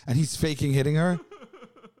time, and he's faking hitting her.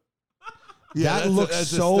 Yeah, that looks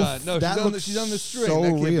so. No, she's on the string. So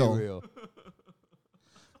that can't real. Be real.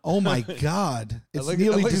 Oh my God! It's I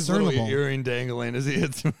nearly like his little discernible. earring dangling as he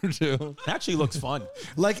hits her too. Actually looks fun.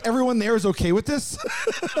 Like everyone there is okay with this.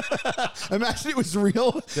 Imagine it was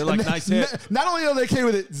real. They're like, nice hit. Not only are they okay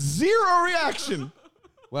with it, zero reaction.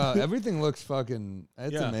 Wow, everything looks fucking.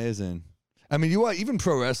 That's Yeah. amazing. I mean, you watch even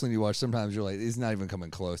pro wrestling. You watch sometimes you're like, he's not even coming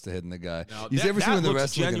close to hitting the guy. No, You ever seen when the looks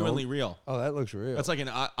wrestler genuinely real. Oh, that looks real. That's like an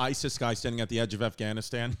ISIS guy standing at the edge of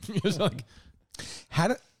Afghanistan. He's like,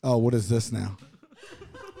 what is this now?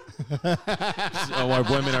 our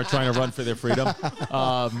women are trying to run for their freedom.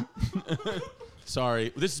 Sorry,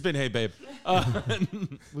 this has been Hey Babe.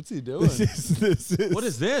 What's he doing? This is. What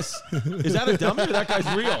is this? Is that a dummy or that guy's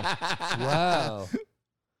real? Wow.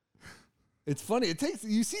 It's funny. It takes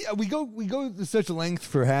you see we go to such length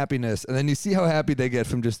for happiness, and then you see how happy they get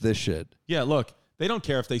from just this shit. Yeah, look, they don't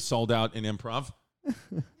care if they sold out in improv.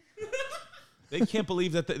 They can't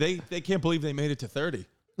believe that they can't believe they made it to 30.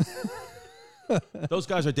 Those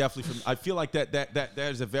guys are definitely from. I feel like that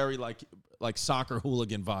is a very like soccer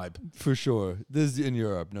hooligan vibe. For sure. This is in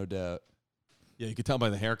Europe, no doubt. Yeah, you can tell by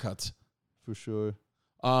the haircuts. For sure.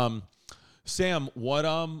 Sam, what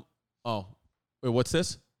wait, what's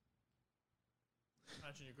this?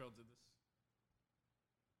 Imagine your girl did this.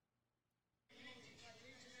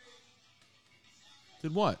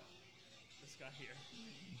 Did what? This guy here.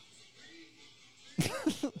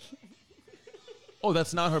 Oh,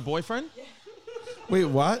 that's not her boyfriend? Wait,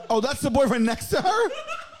 what? Oh, that's the boyfriend next to her?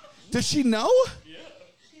 Does she know? Yeah.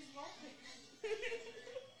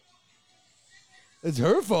 It's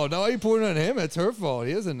her fault. Now you pouring on him. It's her fault.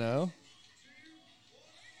 He doesn't know.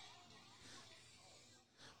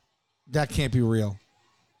 That can't be real.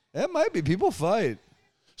 That might be. People fight.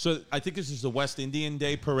 So I think this is the West Indian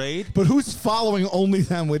Day parade. But who's following only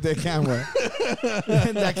them with their camera?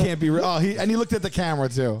 That can't be real. Oh, he looked at the camera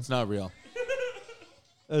too. It's not real.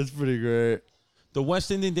 That's pretty great. The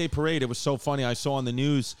West Indian Day parade, it was so funny. I saw on the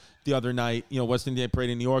news the other night, West Indian Day parade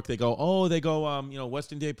in New York. They go,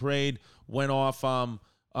 West Indian Day parade went off,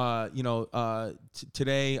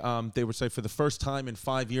 today. They would say for the first time in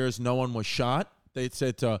 5 years, no one was shot. They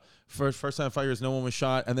said first time in 5 years, no one was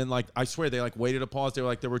shot. And then, I swear, they, waited a pause. They were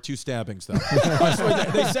like, there were 2 stabbings, though. I swear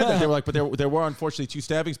they said that. They were like, but there were, unfortunately, 2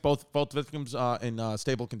 stabbings, both victims in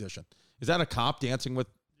stable condition. Is that a cop dancing with?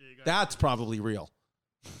 Yeah, that's probably real.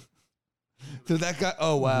 So that guy.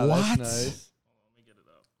 Oh wow, What? that's nice. Hold on, let me get it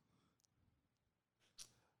up.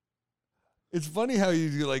 It's funny how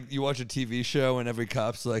you watch a TV show and every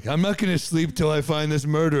cop's like, I'm not gonna sleep till I find this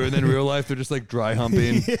murder, and then in real life they're just dry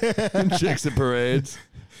humping chicks at parades.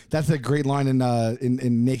 That's a great line in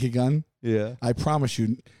Naked Gun. Yeah, I promise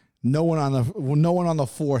you, no one on the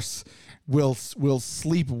force will stop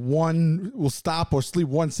or sleep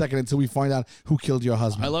 1 second until we find out who killed your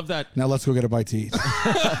husband. I love that. Now let's go get a bite to eat.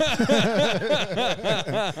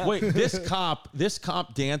 Wait, this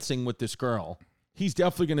cop dancing with this girl, he's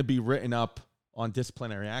definitely going to be written up on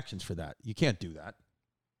disciplinary actions for that. You can't do that,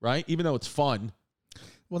 right? Even though it's fun.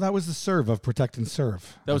 Well, that was the serve of protect and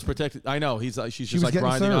serve. That was protected. I know. She's was just getting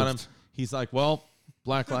grinding on him. served. He's like, well,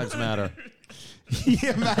 Black Lives Matter.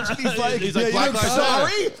 Yeah, imagine he's like, He's like, yeah, Black Lives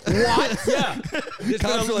sorry? What? Yeah.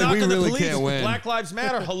 Cops are like, we really can't win. Black Lives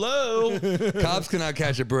Matter. Hello. Cops cannot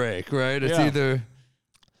catch a break, right? It's Yeah. either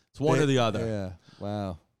It's one or the other. Yeah.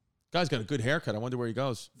 Wow. Guy's got a good haircut. I wonder where he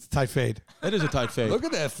goes. It's tight fade. That is a tight fade. Look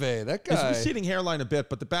at that fade. That His guy receding hairline a bit,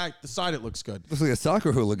 but the side it looks good. looks like a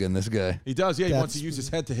soccer hooligan. This guy. He does. Yeah, he wants to That's- use his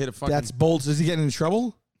head to hit a fucking. That's bold. Is he getting in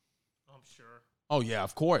trouble? I'm sure. Oh yeah,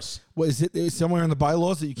 of course. What is it somewhere in the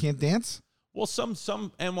bylaws that you can't dance? Well, some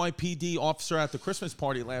NYPD officer at the Christmas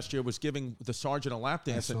party last year was giving the sergeant a lap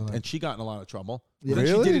dance, saw that. and she got in a lot of trouble. Yeah. Then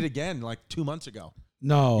Really? she did it again 2 months ago.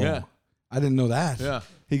 No. Yeah. I didn't know that. Yeah.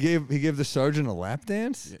 He gave the sergeant a lap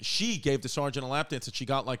dance. She gave the sergeant a lap dance, and she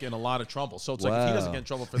got in a lot of trouble. So it's like if he Wow. doesn't get in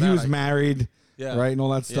trouble for He that. was married. Yeah. right, and all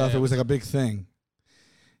that stuff. Yeah. It was like a big thing.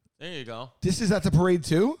 There you go. This is at the parade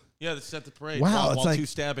too. Yeah, this is at the parade. Wow, while it's like- 2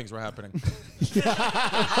 stabbings were happening.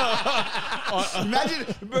 Imagine,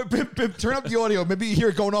 turn up the audio. Maybe you hear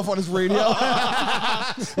it going off on his radio.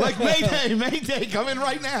 Like, Mayday, come in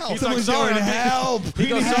right now. He's Someone's like, sorry, doing I'm being- help. He We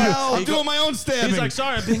goes, need sorry. help. He I'm doing my own stabbing. He's like,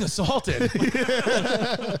 sorry, I'm being assaulted.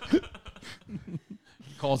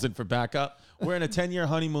 Calls in for backup. We're in a 10-year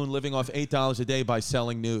honeymoon living off $8 a day by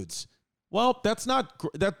selling nudes. Well, that's not.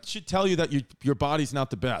 That should tell you that your body's not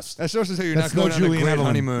the best. That's also saying you're That's not no going on a Julian great Edelman.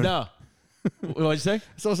 honeymoon. No. What'd you say?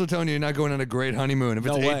 It's also telling you you're not going on a great honeymoon if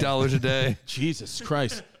it's No way. $8 a day. Jesus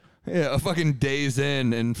Christ. Yeah, a fucking Days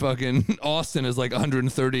Inn in fucking Austin is like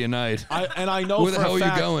 130 a night. I know Where the for hell a are you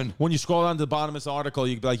fact, going? when you scroll down to the bottom of this article,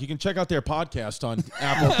 you can be like, you can check out their podcast on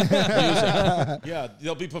Apple Music. Yeah,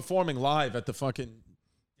 they'll be performing live at the fucking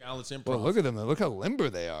Dallas Improv. Well, look at them. Look how limber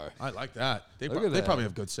they are. I like that. They, Look pro- at they that. probably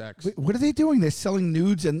have good sex. Wait, what are they doing? They're selling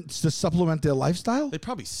nudes and to supplement their lifestyle. They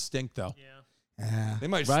probably stink though. Yeah. Yeah. They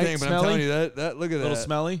might Right, stink, but smelly? I'm telling you that. Look at A little that.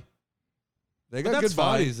 smelly. They But got that's good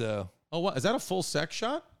fine. bodies though. Oh, what is that? A full sex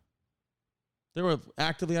shot? They were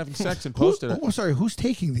actively having sex and posted it. Oh, sorry. Who's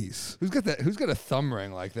taking these? Who's got that? Who's got a thumb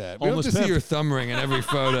ring like that? We Homeless don't have to see pimp. your thumb ring in every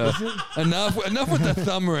photo. Enough with the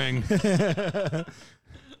thumb ring.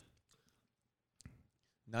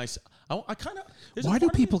 Nice. I kind of. Why do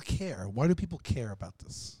people care? Why do people care about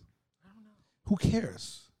this? I don't know. Who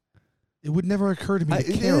cares? It would never occur to me to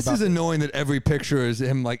care This about is annoying that every picture is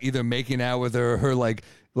him like either making out with her or her like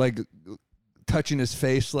touching his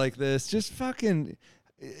face like this. Just fucking.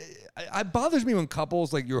 It bothers me when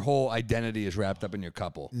couples like your whole identity is wrapped up in your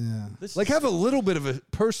couple. Yeah. Like have a little bit of a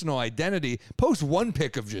personal identity. Post one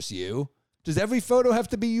pic of just you. Does every photo have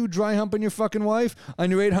to be you dry humping your fucking wife on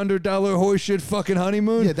your $800 horseshit fucking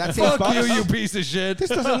honeymoon? Yeah, that's fuck $8. you piece of shit. This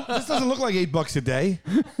doesn't look like $8 a day.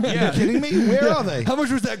 Yeah. Are you kidding me? Where are they? How much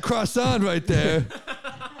was that croissant right there?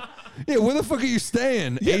 Yeah, where the fuck are you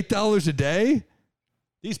staying? $8 a day?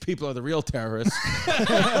 These people are the real terrorists.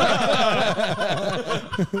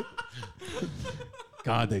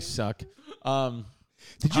 God, they suck.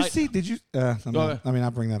 Did you see? Did you? No, ahead. I mean,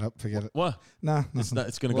 I'll bring that up. Forget it. What? Nah, It's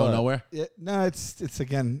nothing. going to go nowhere. Yeah, no, it's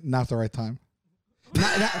again not the right time.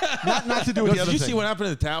 Not to do with Yo, the other did you thing. see what happened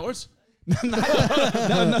in the towers?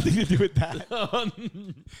 No, nothing to do with that.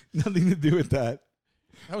 Nothing to do with that.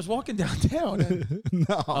 I was walking downtown.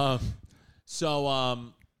 No.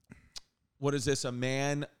 What is this? A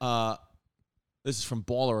man, this is from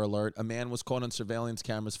Baller Alert. A man was caught on surveillance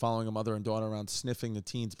cameras following a mother and daughter around sniffing the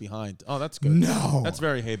teens behind. Oh, that's good. No. That's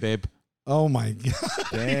very hey, babe. Oh my god.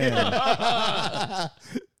 Damn.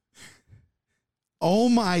 Oh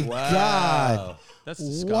my god. That's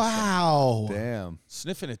disgusting. Wow. Damn.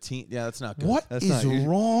 Sniffing a teen. Yeah, that's not good. What That's is not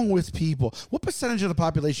usual. wrong with people? What percentage of the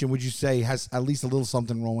population would you say has at least a little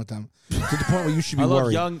something wrong with them to the point where you should be I love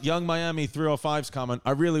worried? young Miami 305's comment.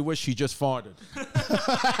 I really wish he just farted.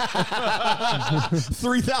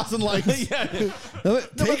 3,000 likes.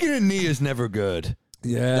 Taking a knee is never good.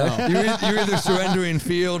 Yeah. You're either surrendering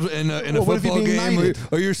field in a Well, what if you're football being game knighted?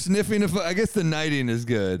 or you're sniffing. I guess the knighting is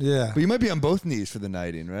good. Yeah. But you might be on both knees for the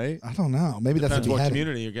knighting, right? I don't know. Maybe that's Depends a what beheading.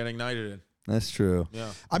 community you're getting knighted in. That's true. Yeah.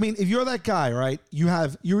 I mean, if you're that guy, right?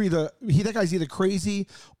 That guy's either crazy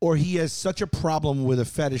or he has such a problem with a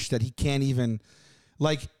fetish that he can't even,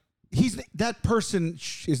 like, that person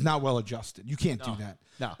is not well adjusted. You can't do that.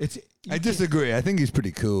 No. You I can't- disagree. I think he's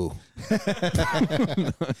pretty cool. No,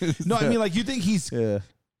 I mean, like, you think he's Yeah.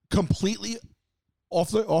 completely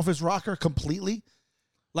off his rocker completely?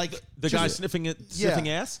 Like The just- guy sniffing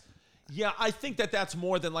ass? Yeah, I think that's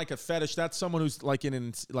more than like a fetish. That's someone who's like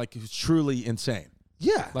who's truly insane.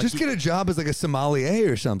 Yeah. Just get a job as like a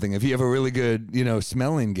sommelier or something if you have a really good,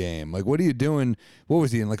 smelling game. Like, what are you doing? What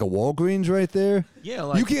was he in, like a Walgreens right there? Yeah,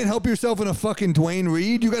 like you can't help yourself in a fucking Dwayne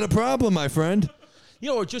Reed? You got a problem, my friend.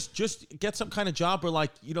 or just get some kind of job where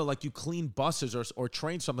like you clean buses or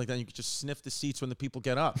trains, something like that. You could just sniff the seats when the people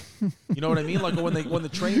get up. You know what I mean? Like when the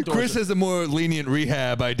train doors. Chris has a more lenient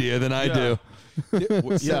rehab idea than I do.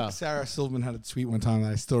 Yeah. Sarah Silverman had a tweet one time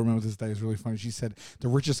that I still remember to this day. It was really funny. She said, the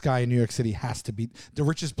richest guy in New York City has to be, the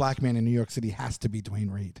richest black man in New York City has to be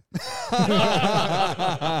Dwayne Reed.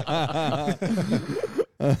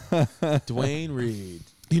 Dwayne Reed.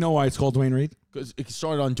 You know why it's called Dwayne Reed? Because it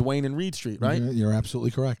started on Dwayne and Reed Street, right? You're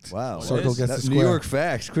absolutely correct. Wow. Circle is? gets the That's square. New York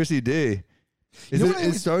facts. Chrissy D. You know what I It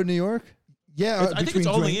always- started in New York? Yeah. I think it's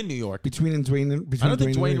only in New York. Between Dwayne and I don't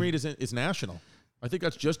think Dwayne Dwayne Reed is national. I think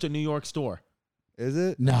that's just a New York store. Is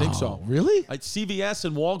it? No. think so. Really? CVS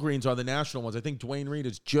and Walgreens are the national ones. I think Dwayne Reed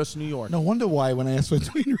is just New York. No wonder why when I ask for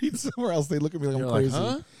Dwayne Reed somewhere else, they look at me like I'm You're like, crazy.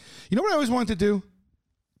 huh? You know what I always wanted to do?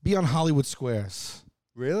 Be on Hollywood Squares.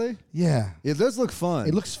 Really? Yeah. It does look fun.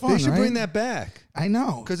 It looks fun, They should bring right? that back. I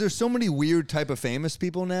know. Because there's so many weird type of famous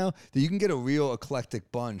people now that you can get a real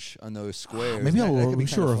eclectic bunch on those squares. Maybe That could be we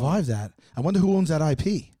should kinda fun. revive that. I wonder who owns that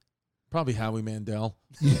IP. Probably Howie Mandel.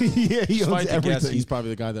 Yeah, he owns Despite the guess, everything. he's probably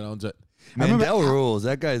the guy that owns it. Mandel rules.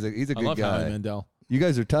 That guy's he's a I good love Howie guy. Mandel. You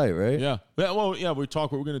guys are tight, right? Yeah. Well, yeah, we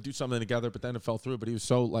talked. We were going to do something together, but then it fell through. But he was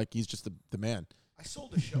so, like, he's just the man. I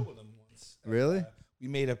sold a show with him once. Really? We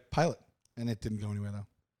made a pilot, and it didn't go anywhere, though.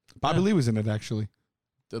 Bobby Lee was in it, actually.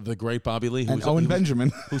 The great Bobby Lee. And Owen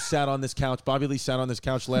Benjamin. Who sat on this couch. Bobby Lee sat on this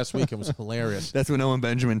couch last week and was hilarious. That's when Owen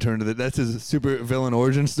Benjamin turned to that's his super villain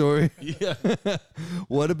origin story. Yeah.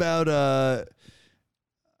 What about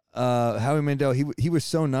Howie Mandel? He was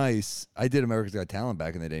so nice. I did America's Got Talent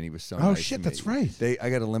back in the day, and he was so nice. Oh, to shit, me. that's right. I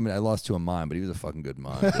got a limit. I lost to a mime, but he was a fucking good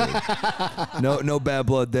mime. dude. No bad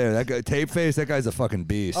blood there. That guy, Tape Face, that guy's a fucking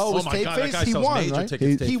beast. Oh, it was my Tape God, that Face? guy He sells won, major right?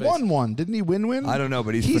 tickets, He Tape Face. won one. Didn't he win? I don't know,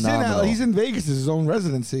 but he's phenomenal. He's in Vegas. It's his own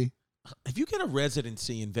residency. If you get a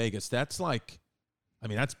residency in Vegas, that's like, I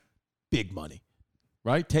mean, that's big money,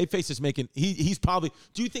 right? Tape Face is making. He's probably.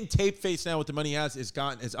 Do you think Tape Face now with the money he has has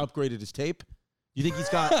upgraded his tape? You think he's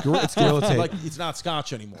got? It's Gorilla Tape. Like it's not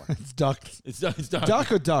Scotch anymore. It's ducked. It's ducked.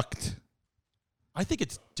 Duck or ducked? I think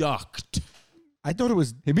it's ducked. I thought it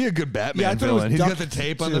was. He'd be a good Batman Yeah, I thought it was villain. He's got the ducked,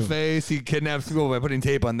 tape on the too. face. He kidnaps people by putting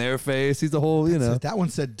tape on their face. He's the whole, That one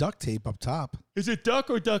said duct tape up top. Is it duck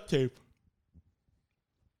or duct tape?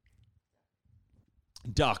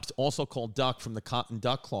 Ducked, also called duck from the cotton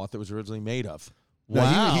duck cloth it was originally made of. No,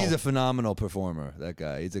 Wow. he's a phenomenal performer. That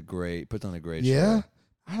guy. He's puts on a great Yeah? show.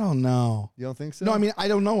 I don't know. You don't think so? No, I mean, I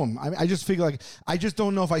don't know him. I just figure like, I just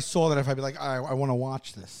don't know if I saw that, if I'd be like, I want to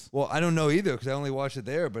watch this. Well, I don't know either because I only watched it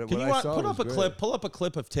there. But Can what you I saw put was up a great. clip? Pull up a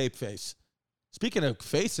clip of Tape Face. Speaking of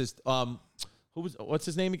faces, what's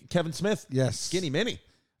his name? Kevin Smith. Yes. Skinny Mini.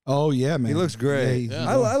 Oh, yeah, man. He looks great. Yeah,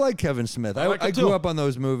 I like Kevin Smith. I like him I grew too. up on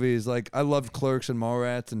those movies. Like I loved Clerks and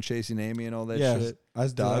Mallrats and Chasing Amy and all that shit.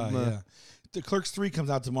 As did I, Dogma. yeah. The Clerks 3 comes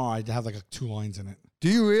out tomorrow. I have like 2 lines in it. Do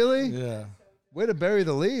you really? Yeah. Way to bury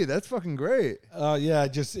the lead. That's fucking great. Yeah,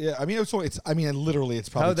 I mean, literally, it's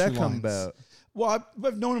probably How'd that 2 come lines. about? Well,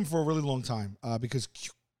 I've known him for a really long time because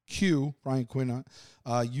Q, Brian Quinn,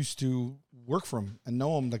 used to work for him and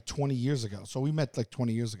know him like 20 years ago. So we met like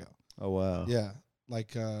 20 years ago. Oh wow. Yeah.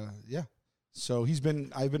 Yeah. So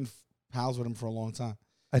I've been pals with him for a long time.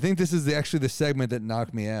 I think this is actually the segment that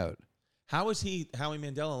knocked me out. How is Howie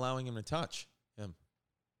Mandel allowing him to touch him?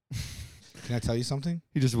 Can I tell you something?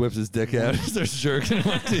 He just whips his dick out and starts jerking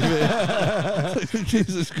him on TV.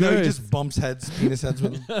 Jesus Christ. No, he just bumps penis heads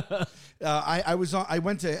with him. I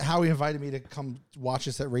went to Howie invited me to come watch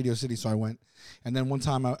us at Radio City, so I went. And then one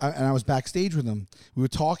time, I was backstage with him. We were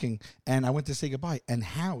talking, and I went to say goodbye, and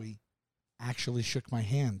Howie actually shook my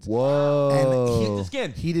hand. Whoa. And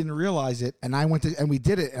Skin. he didn't realize it, and I went to, and we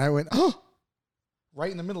did it, and I went, oh, right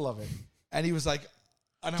in the middle of it, and he was like,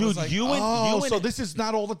 and I Dude, was like, you and- oh, you and- so this is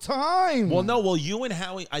not all the time. Well, no. Well, you and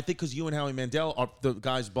Howie, I think because you and Howie Mandel are the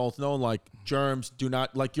guys both know, like, germs do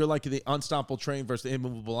not, like, you're like the unstoppable train versus the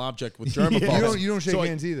immovable object with germaphobes. You don't shake So,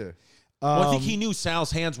 hands either. Well, I think he knew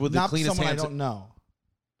Sal's hands were the not cleanest someone hands. I don't know.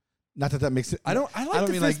 Not that makes it. I like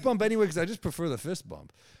the mean, fist bump anyway because I just prefer the fist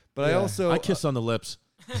bump. But I Yeah. also I kiss on the lips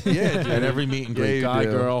yeah, dude. at every meet and Yeah, greet, you guy,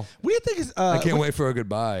 do. girl. What do you think is? I can't wait for a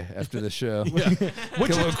goodbye after the show. What's Get a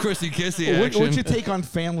little Chrissy Kissy What's action. your take on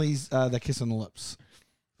families that kiss on the lips?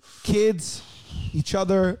 Kids, each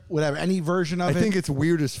other, whatever. Any version of I it. think it's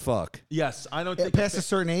weird as fuck. Yes, I don't think past a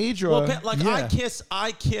certain age, or Well, like yeah.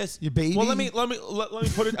 I kiss Your baby? Well, let me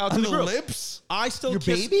put it out to On the the group. lips? I still your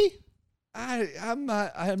kiss. baby, I'm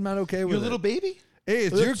not okay with your it. little baby. Hey,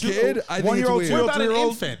 it's your kid. I think it's 1-year-old, weird. What about an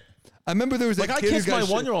 2-year-old? infant? I remember there was Like a I kid kissed who got my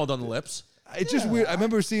shit- 1-year-old on the lips. It's just weird. I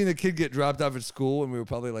remember seeing the kid get dropped off at school, and we were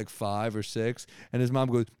probably like 5 or 6, and his mom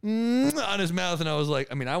goes on his mouth, and I was like,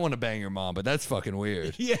 I mean, I want to bang your mom, but that's fucking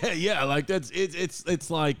weird. Yeah, like that's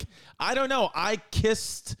it's like I don't know. I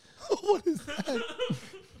kissed. What is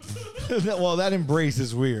that? Well, that embrace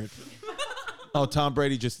is weird. Oh, Tom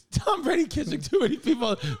Brady kissing too many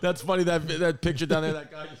people. That's funny. That picture down there. That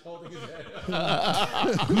guy just holding his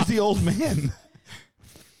head. Who's the old man?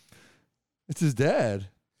 It's his dad.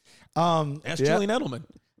 Ask Yeah. Julian Edelman.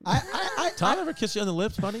 I Tom ever kiss you on the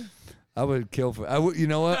lips, buddy? I would kill for. I would. You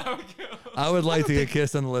know what? I would like to get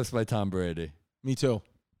kissed on the lips by Tom Brady. Me too.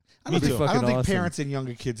 don't think, too. I don't think Fucking parents and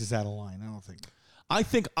younger kids is out of line. I don't think. I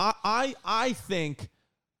think I think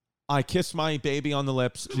I kissed my baby on the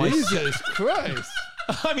lips. Jesus Christ!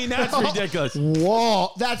 I mean that's ridiculous. Whoa,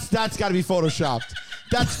 that's got to be photoshopped.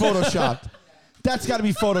 That's photoshopped. That's got to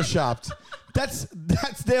be photoshopped.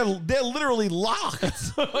 they're literally locked.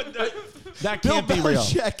 That Bill can't be real.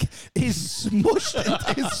 Belichick is smushed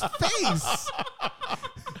into his face.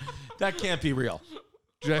 That can't be real.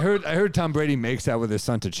 Dude, I heard Tom Brady makes out with his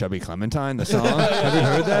son to Chubby Clementine, the song. Have you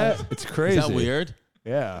heard that? It's crazy. Is that weird?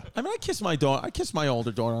 Yeah. I mean, I kiss my daughter. I kiss my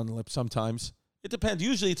older daughter on the lips sometimes. It depends.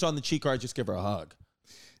 Usually it's on the cheek, or I just give her a hug.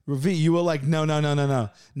 Ravi, you were like, no, not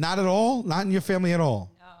at all, not in your family at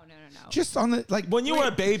all. No. Just on the like When you were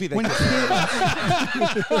a baby, they when kissed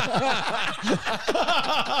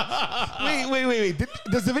wait.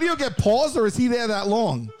 Does the video get paused or is he there that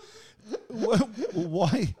long?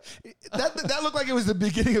 Why? That looked like it was the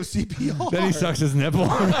beginning of CPR. Then he sucks his nipple.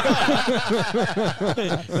 Then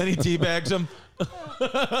he teabags him.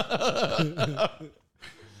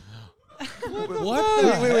 What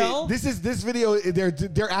the hell? Wait. This video.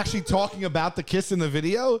 They're actually talking about the kiss in the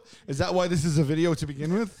video. Is that why this is a video to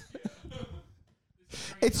begin with?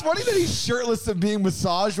 It's funny that he's shirtless and being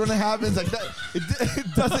massaged when it happens. Like that,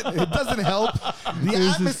 it doesn't help.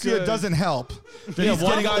 The atmosphere doesn't help. Yeah, He's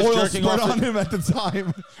one getting guy's oil jerking spread off on him at the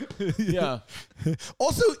time. Yeah.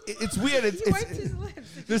 Also, it's weird. He wiped his lips.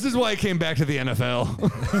 This is why I came back to the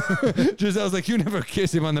NFL. Just I was like, you never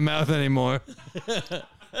kiss him on the mouth anymore.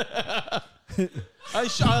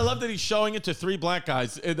 I love that he's showing it to 3 black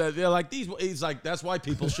guys. They're like, these. He's like, that's why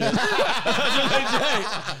people shit. That's what they say.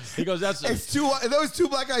 He goes, that's. It's those 2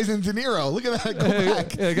 black guys in De Niro. Look at that. Go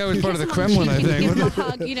back. Yeah, that guy was part of the Give Kremlin, I him a think.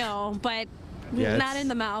 hug, but Yeah, not in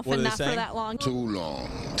the mouth What and are they not for saying? that long. Too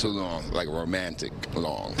long, like romantic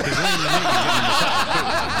long. So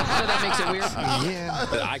that makes it weird. Yeah.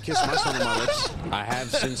 I kiss my son on my lips. I have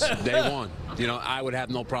since day one. I would have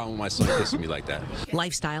no problem with my son kissing me like that.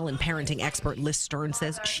 Lifestyle and parenting expert Liz Stern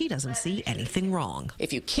says she doesn't see anything wrong.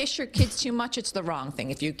 If you kiss your kids too much, it's the wrong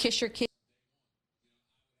thing. If you kiss your kids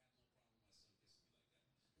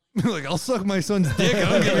Like, I'll suck my son's dick. I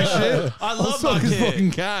don't give a shit. I I'll love suck my his kid.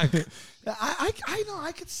 fucking cock. I know.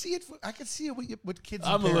 I could see it. I could see it with kids.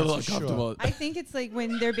 And I'm a little parents, for sure. uncomfortable. I think it's like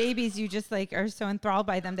when they're babies, you just like are so enthralled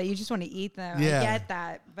by them that you just want to eat them. Yeah. I get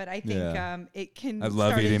that, but I think Yeah. it can. I love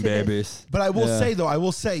start eating into the- babies. But I will say though,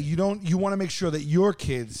 you want to make sure that your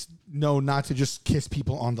kids know not to just kiss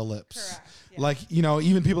people on the lips. Correct, yeah. Like,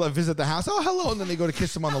 even people that visit the house, oh hello, and then they go to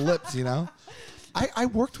kiss them on the lips. I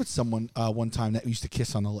worked with someone one time that used to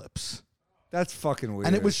kiss on the lips, That's fucking weird.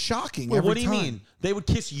 and it was shocking. Well, every what do you time. mean? They would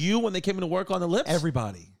kiss you when they came into work on the lips?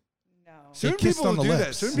 Everybody. No. Certain They kissed people on will the do that.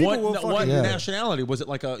 lips. Certain people will What fucking... Yeah. nationality? Was it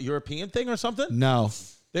like a European thing or something? No,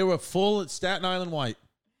 They were full Staten Island white.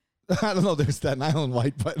 I don't know. There's Staten Island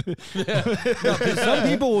white, but Some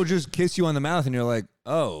people will just kiss you on the mouth, and you're like,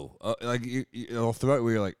 oh, like you'll throw it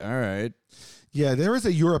where you're like, all right. yeah, there is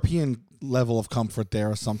a European level of comfort there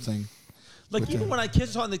or something. Like even when I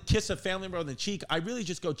kiss a family member on the cheek, I really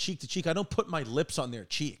just go cheek to cheek. I don't put my lips on their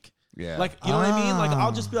cheek. Yeah. Like, you know what I mean? Like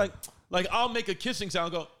I'll just be like I'll make a kissing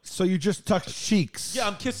sound and go, So you just touch cheeks. yeah,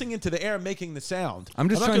 I'm kissing into the air making the sound. I'm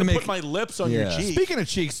just not trying to gonna make- put my lips on your Yeah. cheek. Speaking of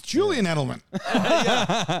cheeks, Julian Edelman.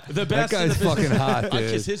 The best That in the guy's business. fucking hot, I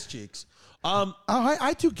dude. kiss his cheeks.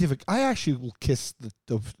 I do give it. I actually will kiss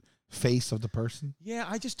the face of the person. Yeah,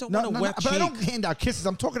 I just don't No, want a no, wet but cheek. I don't hand out kisses.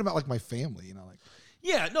 I'm talking about like my family. Like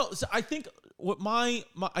Yeah, no. So I think what I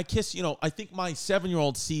kiss. I think my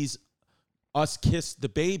 7-year-old sees us kiss the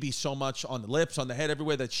baby so much on the lips, on the head,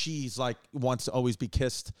 everywhere that she's like wants to always be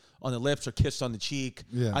kissed on the lips or kissed on the cheek.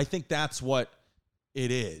 Yeah. I think that's what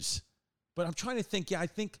it is. But I'm trying to think. Yeah, I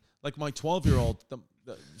think like my 12-year-old, the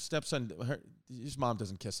stepson, his mom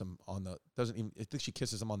doesn't kiss him on the. Doesn't even. I think she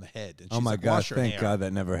kisses him on the head. And she's Oh my like, God! Wash your Thank hair. God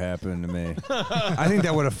that never happened to me. I think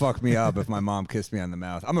that would have fucked me up if my mom kissed me on the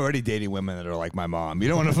mouth. I'm already dating women that are like my mom. You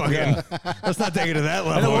don't want to fucking. Let's not take it to that And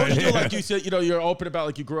level. then what right would you do? here. Like you said, you're open about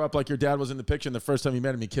like you grew up like your dad was in the picture, and the first time you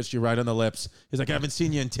met him, he kissed you right on the lips. He's like, I haven't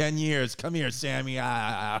seen you in 10 years. Come here, Sammy.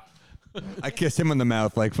 Ah. I kissed him on the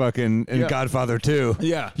mouth like fucking in Yeah. Godfather 2.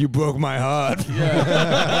 Yeah. You broke my heart.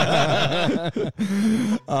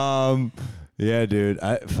 Yeah, dude.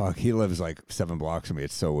 He lives like 7 blocks from me.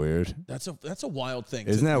 It's so weird. That's a wild thing.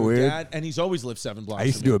 Isn't that Your weird? Dad, and he's always lived 7 blocks. I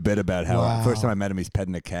used to from do you. a bit about how Wow. first time I met him, he's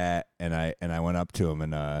petting a cat, and I went up to him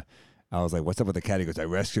and I was like, "What's up with the cat?" He goes, "I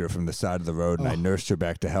rescued her from the side of the road and I nursed her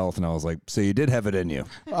back to health." And I was like, "So you did have it in you?"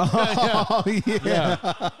 oh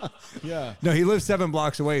yeah. Yeah. No, he lives 7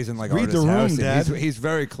 blocks away. He's in like Read the Artist room, house, and Dad. He's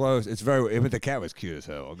very close. It's very. But the cat was cute as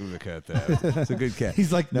hell. I'll give the cat that. It's a good cat.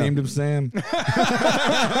 He's like named him Sam. I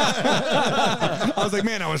was like,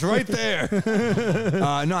 man, I was right there.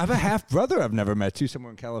 No, I have a half brother I've never met too,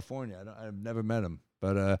 somewhere in California. I've never met him.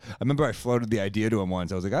 But I remember I floated the idea to him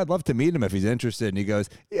once. I was like, I'd love to meet him if he's interested. And he goes,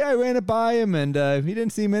 yeah, I ran it by him, and he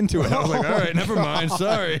didn't seem into it. I was like, all right, never mind.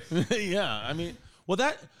 Sorry. Yeah, I mean, well,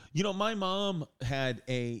 that my mom had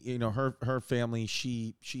her family.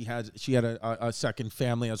 She had a second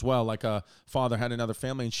family as well. Like a father had another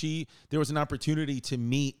family, and there was an opportunity to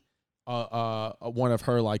meet one of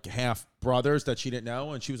her like half brothers that she didn't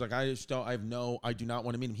know, and she was like, I do not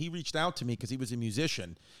want to meet him. He reached out to me because he was a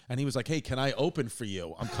musician, and he was like, hey, can I open for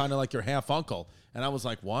you? I'm kind of like your half uncle. And I was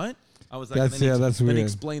like, what? I was like, that's then weird. Then he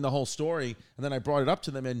explained the whole story, and then I brought it up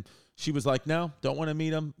to them, and she was like, no, don't want to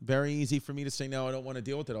meet him. Very easy for me to say no, I don't want to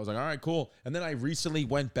deal with it. I was like, all right, cool. And then I recently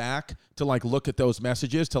went back to like look at those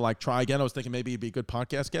messages to like try again. I was thinking maybe he'd be a good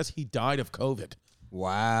podcast guest. He died of COVID.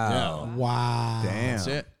 Wow. Yeah. Wow. Damn. That's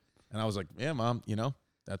it. And I was like, yeah, Mom,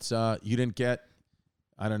 that's you didn't get,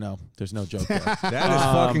 I don't know. There's no joke there. That is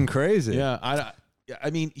fucking crazy. Yeah. I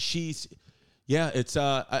mean, it's,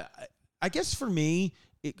 I guess for me,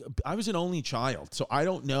 I was an only child, so I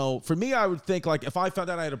don't know. For me, I would think like if I found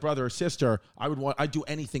out I had a brother or sister, I'd do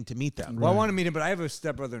anything to meet them. Well, I want to meet him, but I have a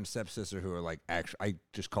stepbrother and stepsister who are like, actually, I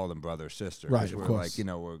just call them brother or sister. Right, of we're course. like,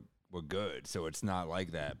 we're good, so it's not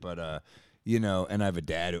like that. But and I have a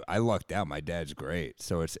dad who I lucked out. My dad's great,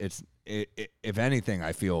 so it's if anything,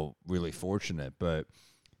 I feel really fortunate. But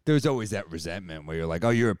there's always that resentment where you're like, oh,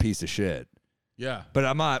 you're a piece of shit. Yeah. But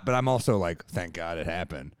I'm not. But I'm also like, thank God it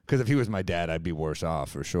happened. Because if he was my dad, I'd be worse off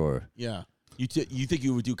for sure. Yeah. You think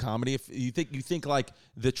you would do comedy if you think like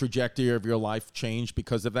the trajectory of your life changed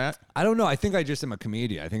because of that? I don't know. I think I just am a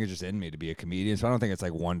comedian. I think it's just in me to be a comedian. So I don't think it's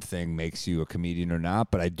like one thing makes you a comedian or not.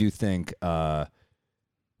 But I do think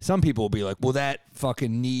some people will be like, well, that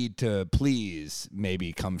fucking need to please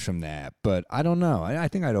maybe comes from that. But I don't know. I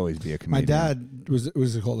think I'd always be a comedian. My dad was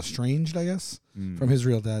it called estranged, I guess, from his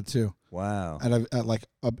real dad too. Wow. At like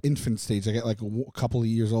an infant stage, I get like a couple of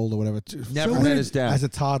years old or whatever. Never met his dad as a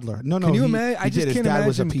toddler. No. Can you imagine? I just his can't dad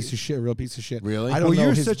was a imagine- piece of shit, a real piece of shit. Really? I don't know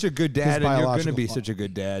you're his- such a good his dad, and you're going to biological be father. such a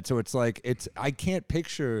good dad. So it's like I can't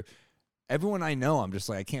picture everyone I know. I'm just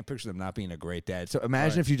like I can't picture them not being a great dad. So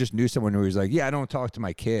imagine if you just knew someone who was like, yeah, I don't talk to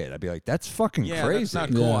my kid. I'd be like, that's fucking crazy. That's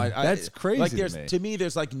not cool. Yeah. That's crazy. Like to me.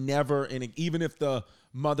 there's like never even if the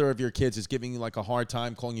mother of your kids is giving you like a hard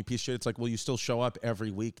time, calling you a piece of shit, it's like, well, you still show up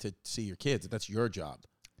every week to see your kids. That's your job.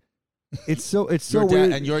 It's so Your dad,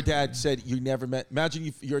 weird. and your dad said you never met.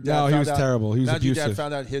 Imagine your dad. No, he found was out, terrible. He was imagine your abusive. dad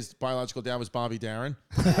found out his biological dad was Bobby Darin.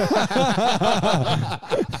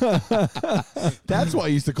 That's why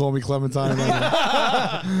he used to call me Clementine.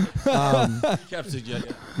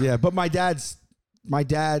 Yeah, but my dad's, I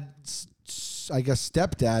guess,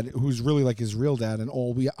 stepdad, who's really like his real dad, and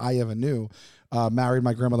I ever knew, married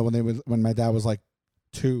my grandmother when my dad was like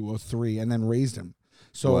 2 or 3, and then raised him.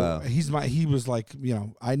 So Wow. he was like,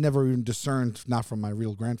 I never even discerned not from my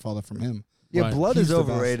real grandfather from him. Yeah, Right. blood He's is the best.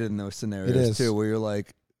 overrated in those It scenarios is. too, where you're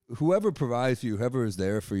like, whoever provides for you, whoever is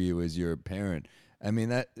there for you is your parent. I mean,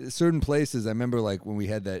 that certain places, I remember like when we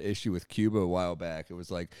had that issue with Cuba a while back, it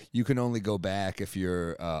was like you can only go back if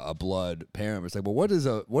you're a blood parent. It's like, well, what is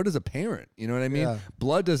a parent? You know what I mean? Yeah.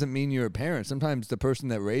 Blood doesn't mean you're a parent. Sometimes the person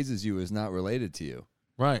that raises you is not related to you.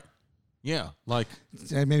 Right. Yeah. Like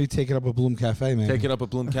Maybe take it up with Bloom Cafe, man. take it up at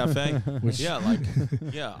Bloom Cafe. Yeah. Like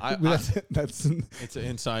yeah. That's It's an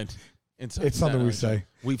inside. it's something we say.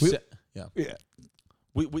 We've We- said, yeah. Yeah.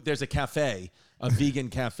 We there's a cafe, a vegan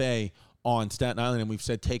cafe on Staten Island, and we've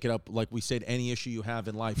said take it up. Like we said, any issue you have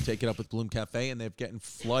in life, take it up with Bloom Cafe, and they're getting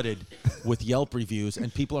flooded with Yelp reviews,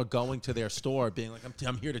 and people are going to their store being like,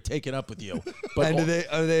 "I'm here to take it up with you." But And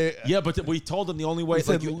are they? yeah, but we told them the only way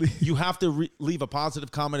like you have to leave a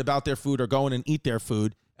positive comment about their food or go in and eat their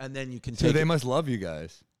food, and then you can So take. they it. must love you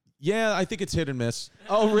guys. Yeah, I think it's hit and miss.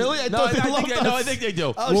 Oh, really? I thought they loved us. No, I think they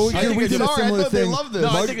do. Well, shit. we did a Sorry, I similar thought they thing. loved this. No,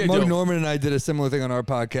 I Mug, think they Mug do. Norman and I did a similar thing on our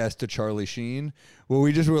podcast to Charlie Sheen, where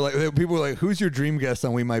we just were like, people were like, "Who's your dream guest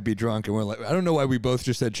on We Might Be Drunk?" And we're like, I don't know why we both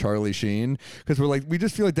just said Charlie Sheen, because we're like, we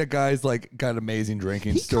just feel like that guy's like got amazing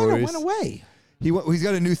drinking He stories. kind of went away. He's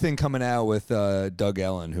got a new thing coming out with Doug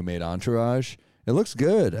Ellen, who made Entourage. It looks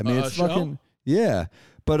good. I mean, it's show? fucking yeah.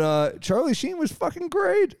 But Charlie Sheen was fucking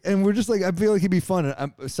great, and we're just like, I feel like he'd be fun.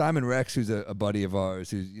 And Simon Rex, who's a buddy of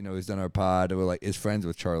ours, who's done our pod, and we're like, is friends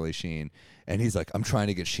with Charlie Sheen, and he's like, I'm trying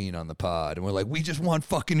to get Sheen on the pod, and we're like, we just want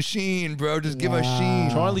fucking Sheen, bro, just give us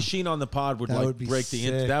Sheen. Charlie Sheen on the pod would That like would be break the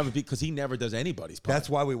sick. that would be because he never does anybody's pod. That's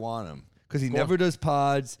why we want him. Because he never does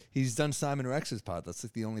pods. He's done Simon Rex's pod. That's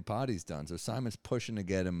like the only pod he's done. So Simon's pushing to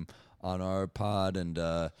get him on our pod, and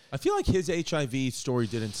I feel like his HIV story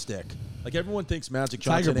didn't stick. Like everyone thinks Magic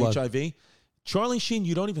Tiger Johnson blood. HIV. Charlie Sheen,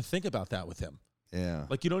 you don't even think about that with him. yeah.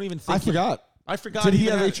 Like you don't even I think. forgot. I forgot. Did he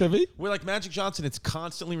even have HIV? We're like Magic Johnson. It's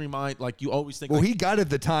constantly like you always think. Well, like, he got it at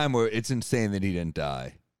the time where it's insane that he didn't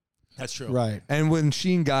die. That's true. Right. And when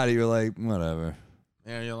Sheen got it, you're like, whatever.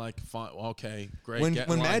 Yeah, you're like, fine, okay, great. When get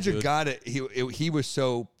in line, Magic dude. got it, he was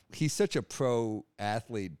he's such a pro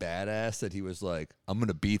athlete badass that he was like, I'm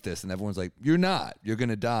gonna beat this, and everyone's like, you're not, you're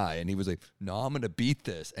gonna die, and he was like, no, I'm gonna beat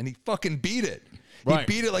this, and he fucking beat it. Right. He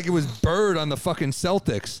beat it like it was Bird on the fucking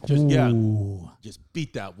Celtics. Just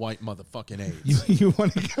beat that white motherfucking AIDS. You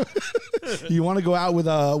want to go out with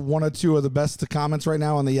one or two of the best comments right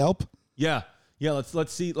now on the Yelp? Yeah.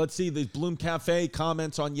 Let's see the Bloom Cafe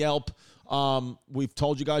comments on Yelp. We've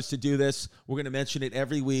told you guys to do this. We're going to mention it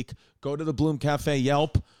every week. Go to the Bloom Cafe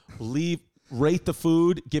Yelp, rate the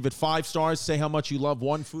food, give it 5 stars, say how much you love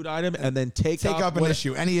one food item, and then take up an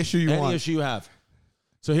issue, any issue you want. Any issue you have.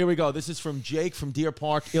 So here we go. This is from Jake from Deer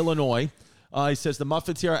Park, Illinois. He says, the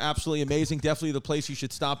muffins here are absolutely amazing. Definitely the place you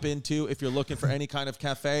should stop into if you're looking for any kind of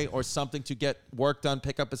cafe or something to get work done,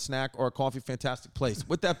 pick up a snack or a coffee. Fantastic place.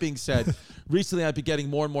 With that being said, recently I've been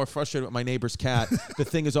getting more and more frustrated with my neighbor's cat. The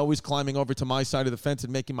thing is always climbing over to my side of the fence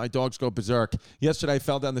and making my dogs go berserk. Yesterday I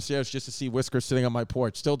fell down the stairs just to see Whiskers sitting on my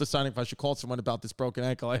porch. Still deciding if I should call someone about this broken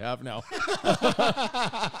ankle I have now.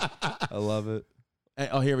 I love it.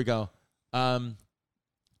 Oh, here we go.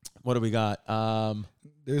 What do we got?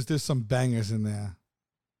 There's some bangers in there.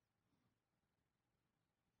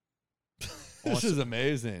 This is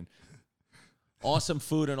amazing. Awesome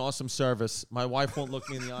food and awesome service. My wife won't look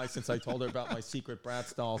me in the eye since I told her about my secret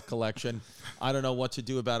Bratz doll collection. I don't know what to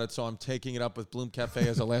do about it, so I'm taking it up with Bloom Cafe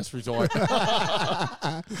as a last resort.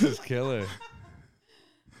 This is killer.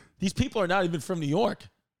 These people are not even from New York.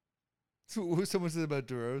 So, someone said about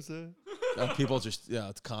DeRosa? People just,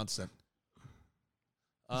 it's constant.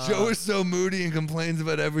 Joe is so moody and complains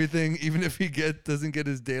about everything, even if he doesn't get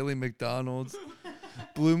his daily McDonald's.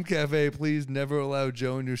 Bloom Cafe, please never allow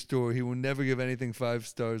Joe in your store. He will never give anything 5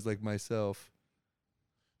 stars like myself.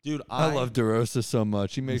 Dude, I love DeRosa so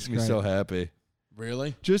much. He makes me so happy.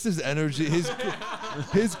 Really? Just his energy,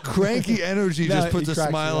 his cranky energy just puts a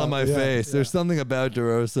smile on my face. Yeah. There's something about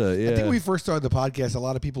DeRosa. Yeah. I think when we first started the podcast, a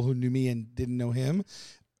lot of people who knew me and didn't know him,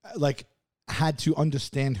 like, had to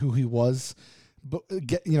understand who he was. But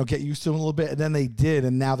get used to him a little bit, and then they did,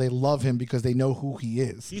 and now they love him because they know who he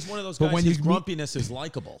is. He's one of those guys. His grumpiness is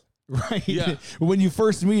likable, right? Yeah. When you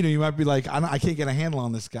first meet him, you might be like, I can't get a handle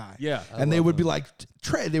on this guy. Yeah, and they would be like,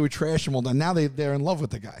 they would trash him all day. Now they're in love with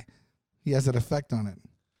the guy. He has that effect on it.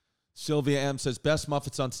 Sylvia M says, best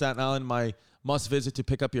muffins on Staten Island. My must visit to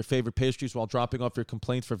pick up your favorite pastries while dropping off your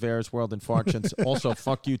complaints for various world infarctions. Also,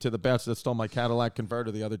 fuck you to the bastard that stole my Cadillac converter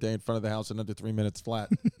the other day in front of the house in under 3 minutes flat.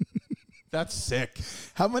 That's sick.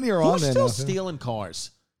 How many are on Who's there still now? stealing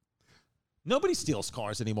cars? Nobody steals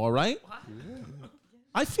cars anymore, right?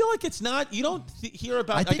 I feel like it's not. You don't hear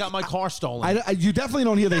about. I got my car stolen. You definitely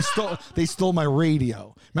don't hear they stole my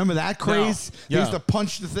radio. Remember that craze? No. They Yeah. used to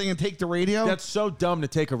punch the thing and take the radio. That's so dumb to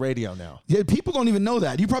take a radio now. Yeah, people don't even know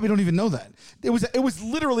that. You probably don't even know that. It was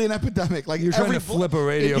literally an epidemic. Like You're trying to flip a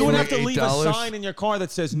radio. You for would like have to leave a $8? sign in your car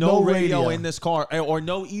that says no No radio radio. in this car or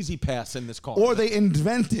no Easy Pass in this car. Or they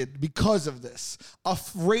invented, because of this, a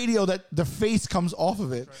radio that the face comes off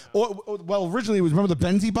of it. Well, originally it was, remember the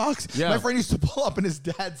Benzie box? Yeah. My friend used to pull up in his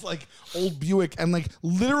dad's like old Buick and like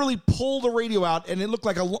literally pull the radio out, and it looked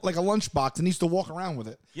like a lunchbox, and he used to walk around with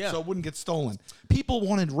it, so it wouldn't get stolen. People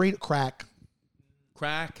wanted crack.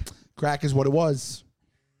 Crack is what it was.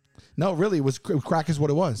 No, really, it was crack is what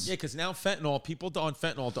it was. Yeah, because now people on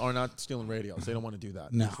fentanyl are not stealing radios. They don't want to do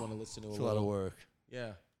that. No. They just want to listen to It's a lot of work.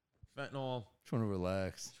 Yeah. Fentanyl. Just want to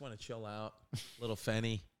relax. Just want to chill out. Little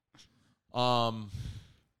Fenny.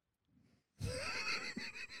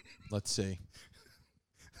 Let's see.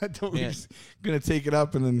 I thought we were just going to take it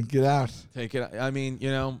up and then get out. Take it. I mean,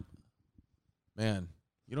 man,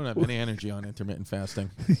 you don't have any energy on intermittent fasting.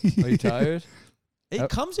 Are you tired? It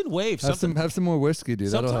comes in waves. Have some more whiskey, dude.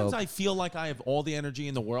 That'll Sometimes help. I feel like I have all the energy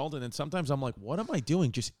in the world, and then sometimes I'm like, what am I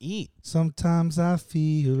doing? Just eat. Sometimes I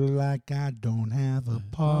feel like I don't have a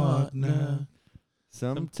partner.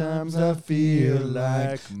 Sometimes I feel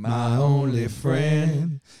like my only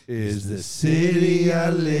friend is the city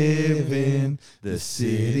I live in, the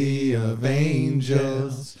city of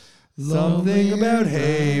angels. Something about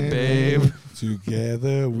hey, babe.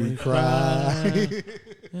 Together we cry.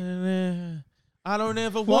 I don't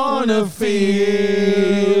ever Wanna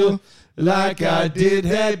feel like I did,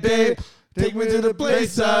 hey, babe. Take me to the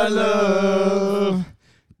place I love.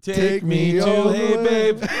 Take me to all the hey,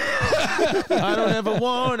 way. babe. I don't ever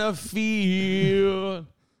want to feel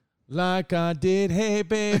like I did. Hey,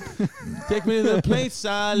 babe, take me to the place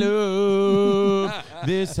I love.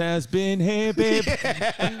 This has been Hey, babe.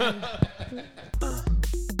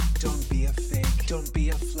 Don't be a fake, don't be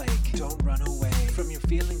a flake, don't run away from your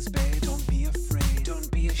feelings, babe. Don't be afraid, don't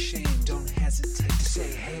be ashamed, don't hesitate to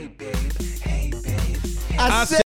say, hey, babe, hey, babe. I said